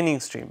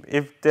gaining stream.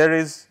 If there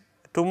is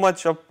too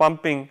much of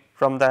pumping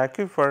from the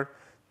aquifer,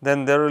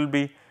 then there will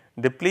be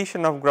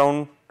depletion of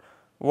ground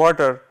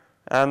water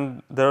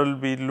and there will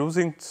be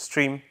losing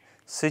stream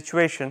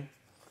situation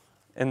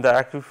in the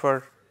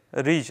aquifer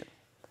region.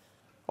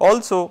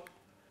 Also,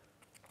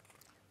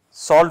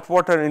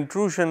 saltwater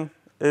intrusion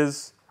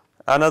is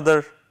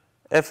another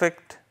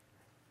effect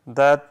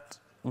that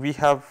we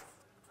have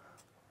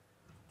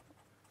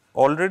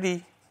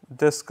already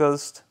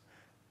discussed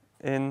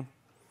in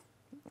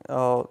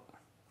our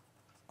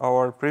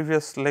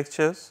previous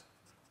lectures.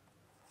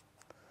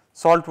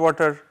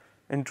 Saltwater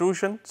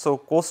intrusion. So,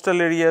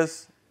 coastal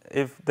areas,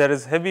 if there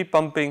is heavy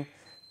pumping,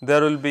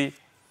 there will be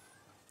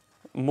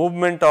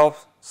movement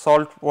of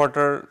salt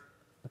water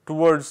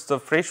towards the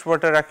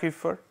freshwater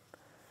aquifer.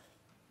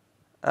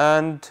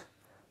 And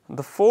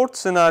the fourth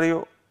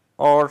scenario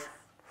or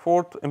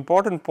fourth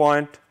important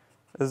point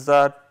is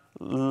that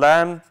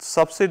land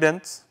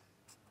subsidence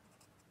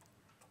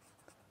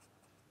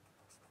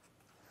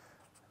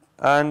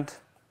and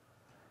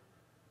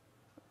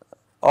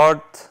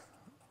earth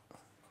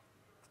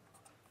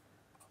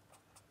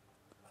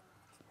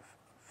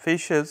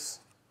fishes.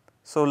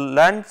 So,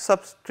 land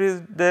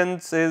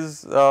subsidence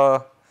is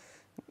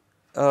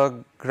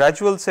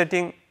gradual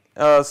settling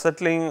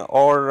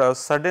or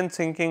sudden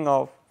sinking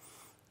of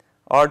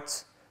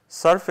earth's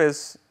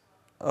surface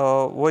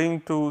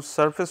owing to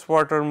surface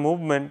water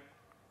movement,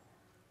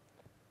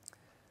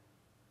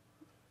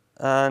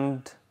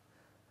 and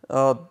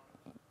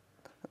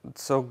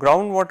so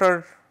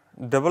groundwater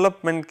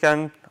development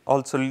can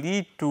also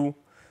lead to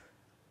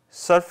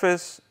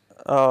surface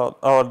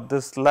or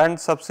this land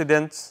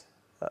subsidence,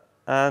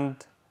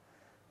 and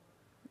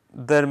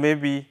there may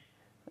be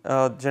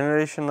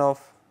generation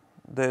of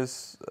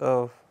this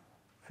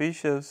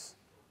fishes.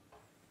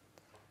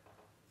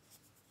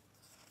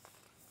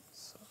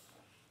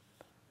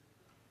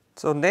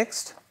 So,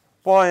 next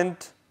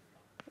point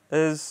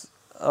is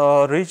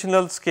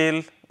regional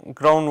scale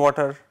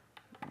groundwater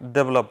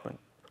development.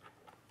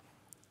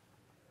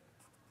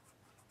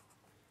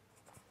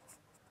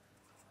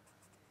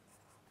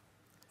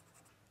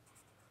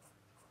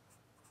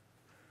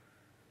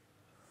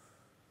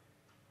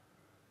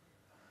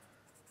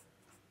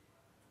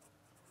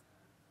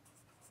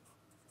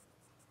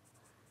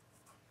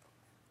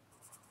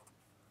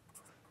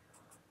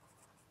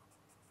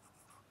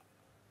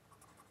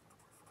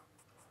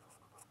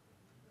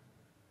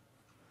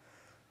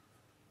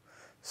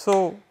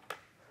 So,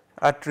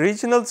 at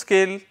regional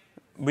scale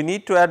we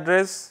need to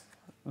address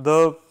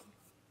the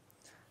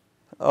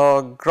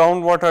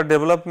groundwater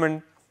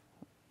development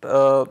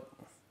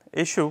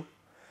issue.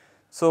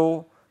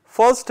 So,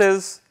 first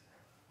is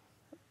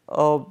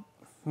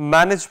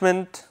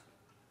management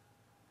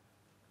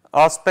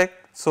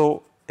aspect.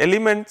 So,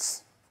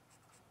 elements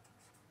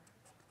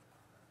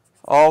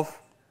of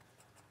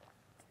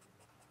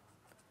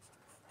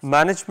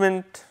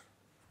management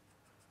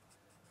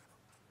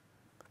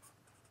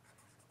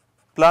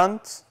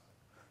plans.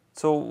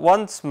 So,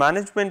 once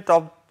management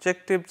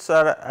objectives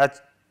are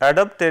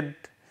adopted,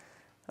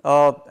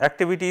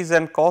 activities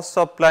and costs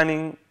of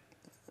planning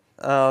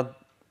and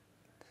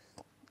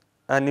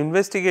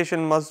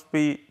investigation must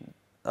be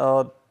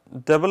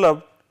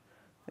developed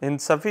in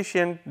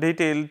sufficient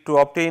detail to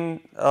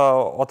obtain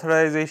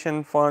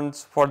authorization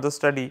funds for the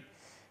study,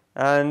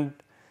 and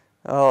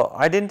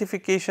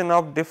identification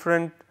of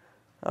different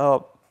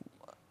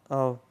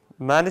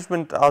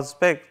management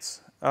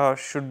aspects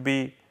should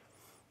be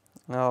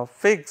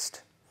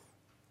fixed.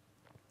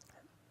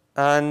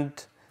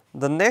 And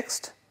the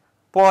next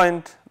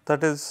point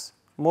that is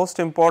most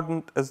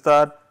important is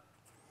that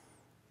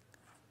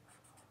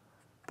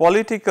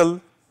political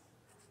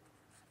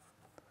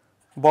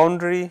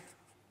boundary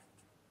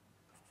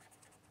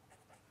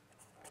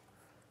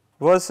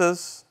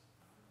versus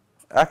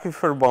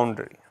aquifer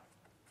boundary.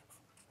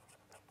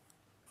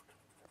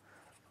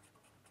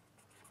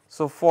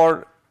 So,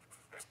 for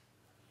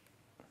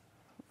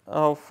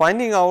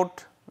finding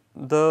out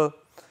the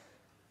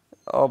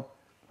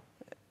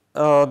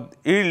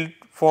yield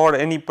for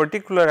any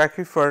particular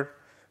aquifer,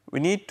 we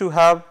need to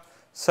have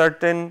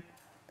certain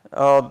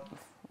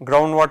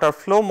groundwater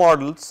flow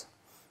models,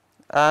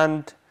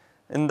 and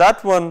in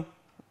that one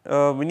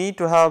we need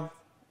to have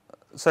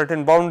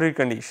certain boundary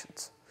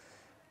conditions.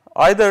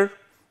 Either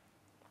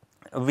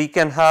we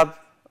can have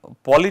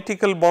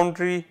political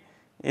boundary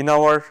in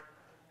our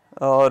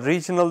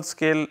regional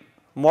scale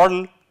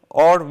model,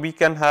 or we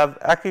can have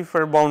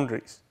aquifer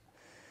boundaries.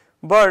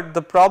 But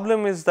the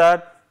problem is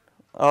that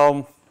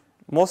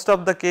most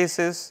of the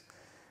cases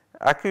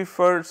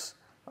aquifers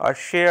are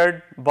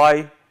shared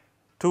by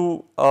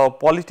two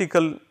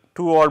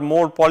or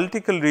more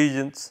political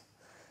regions.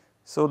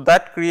 So,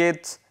 that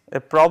creates a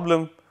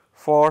problem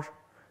for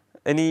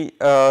any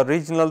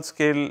regional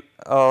scale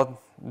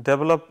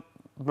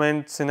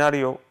development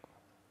scenario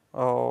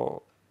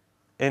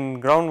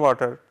in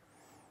groundwater,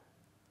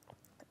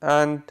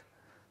 and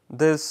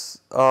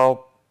this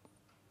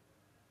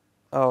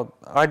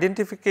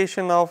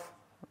identification of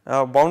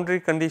boundary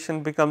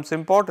condition becomes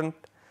important,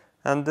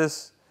 and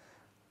this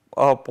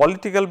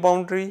political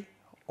boundary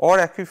or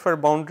aquifer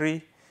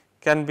boundary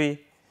can be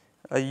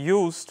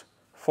used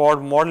for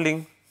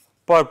modeling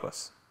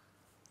purpose.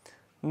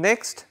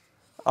 Next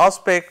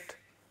aspect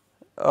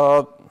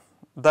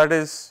that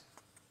is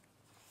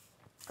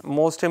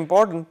most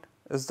important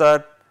is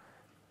that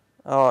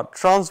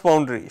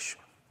transboundary issue.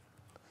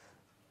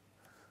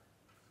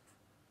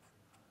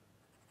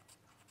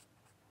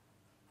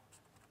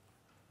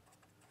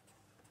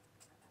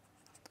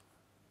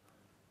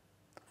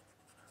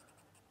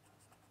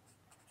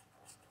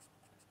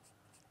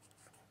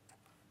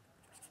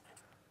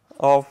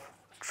 Of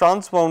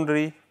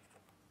transboundary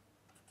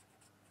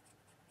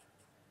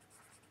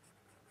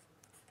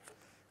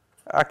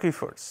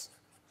aquifers.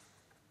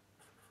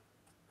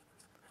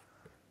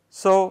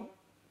 So,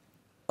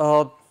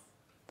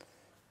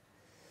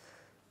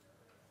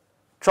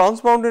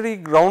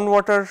 transboundary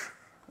groundwater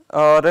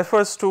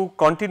refers to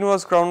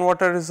continuous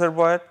groundwater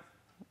reservoir,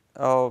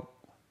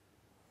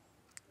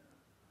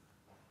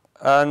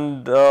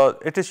 and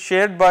it is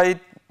shared by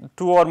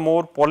two or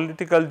more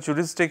political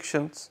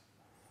jurisdictions.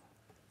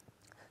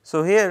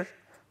 So, here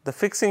the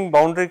fixing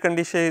boundary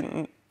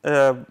condition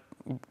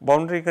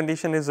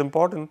is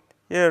important.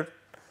 Here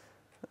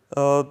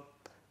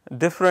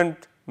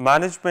different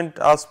management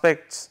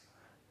aspects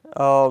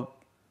are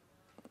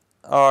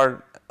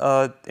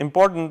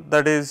important,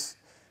 that is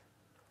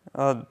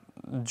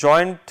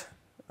joint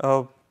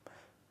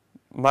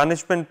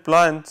management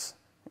plans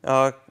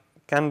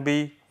can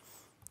be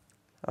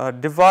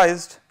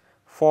devised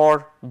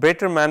for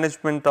better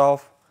management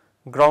of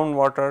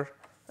groundwater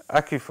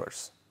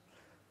aquifers.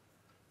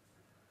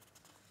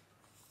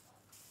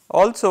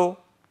 Also,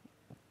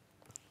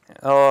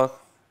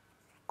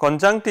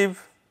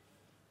 conjunctive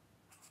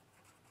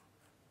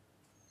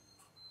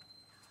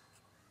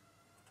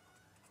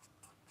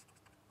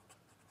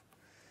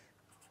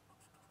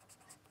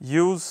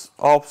use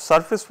of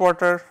surface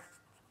water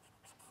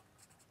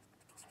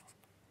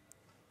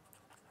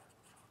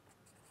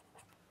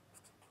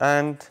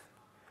and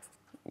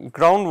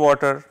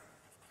groundwater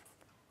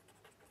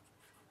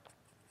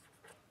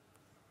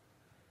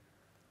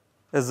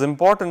is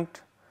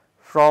important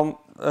from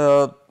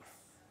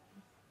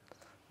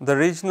the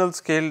regional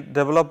scale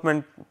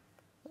development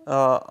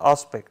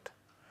aspect.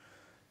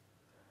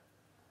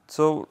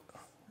 So,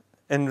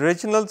 in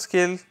regional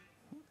scale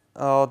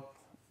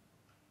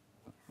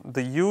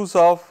the use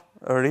of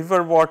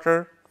river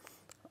water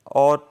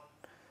or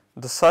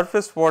the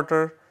surface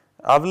water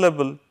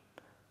available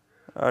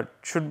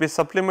should be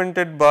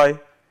supplemented by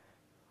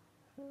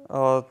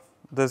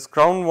this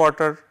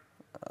groundwater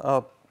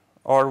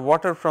or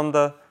water from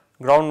the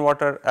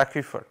groundwater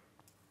aquifer.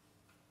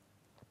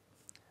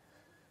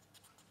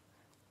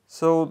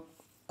 So,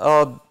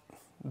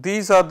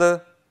 these are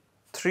the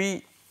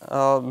three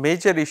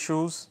major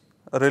issues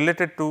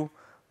related to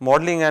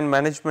modeling and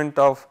management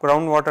of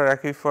groundwater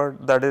aquifer,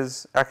 that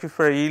is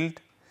aquifer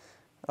yield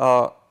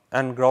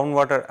and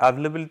groundwater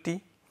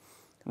availability.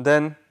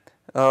 Then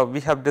we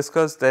have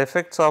discussed the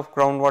effects of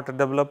groundwater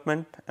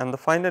development, and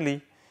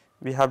finally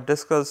we have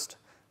discussed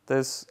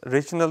this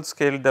regional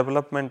scale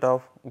development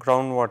of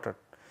groundwater.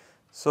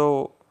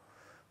 So,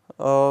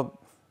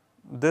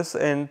 this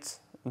ends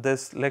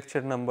this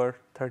lecture number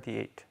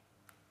 38.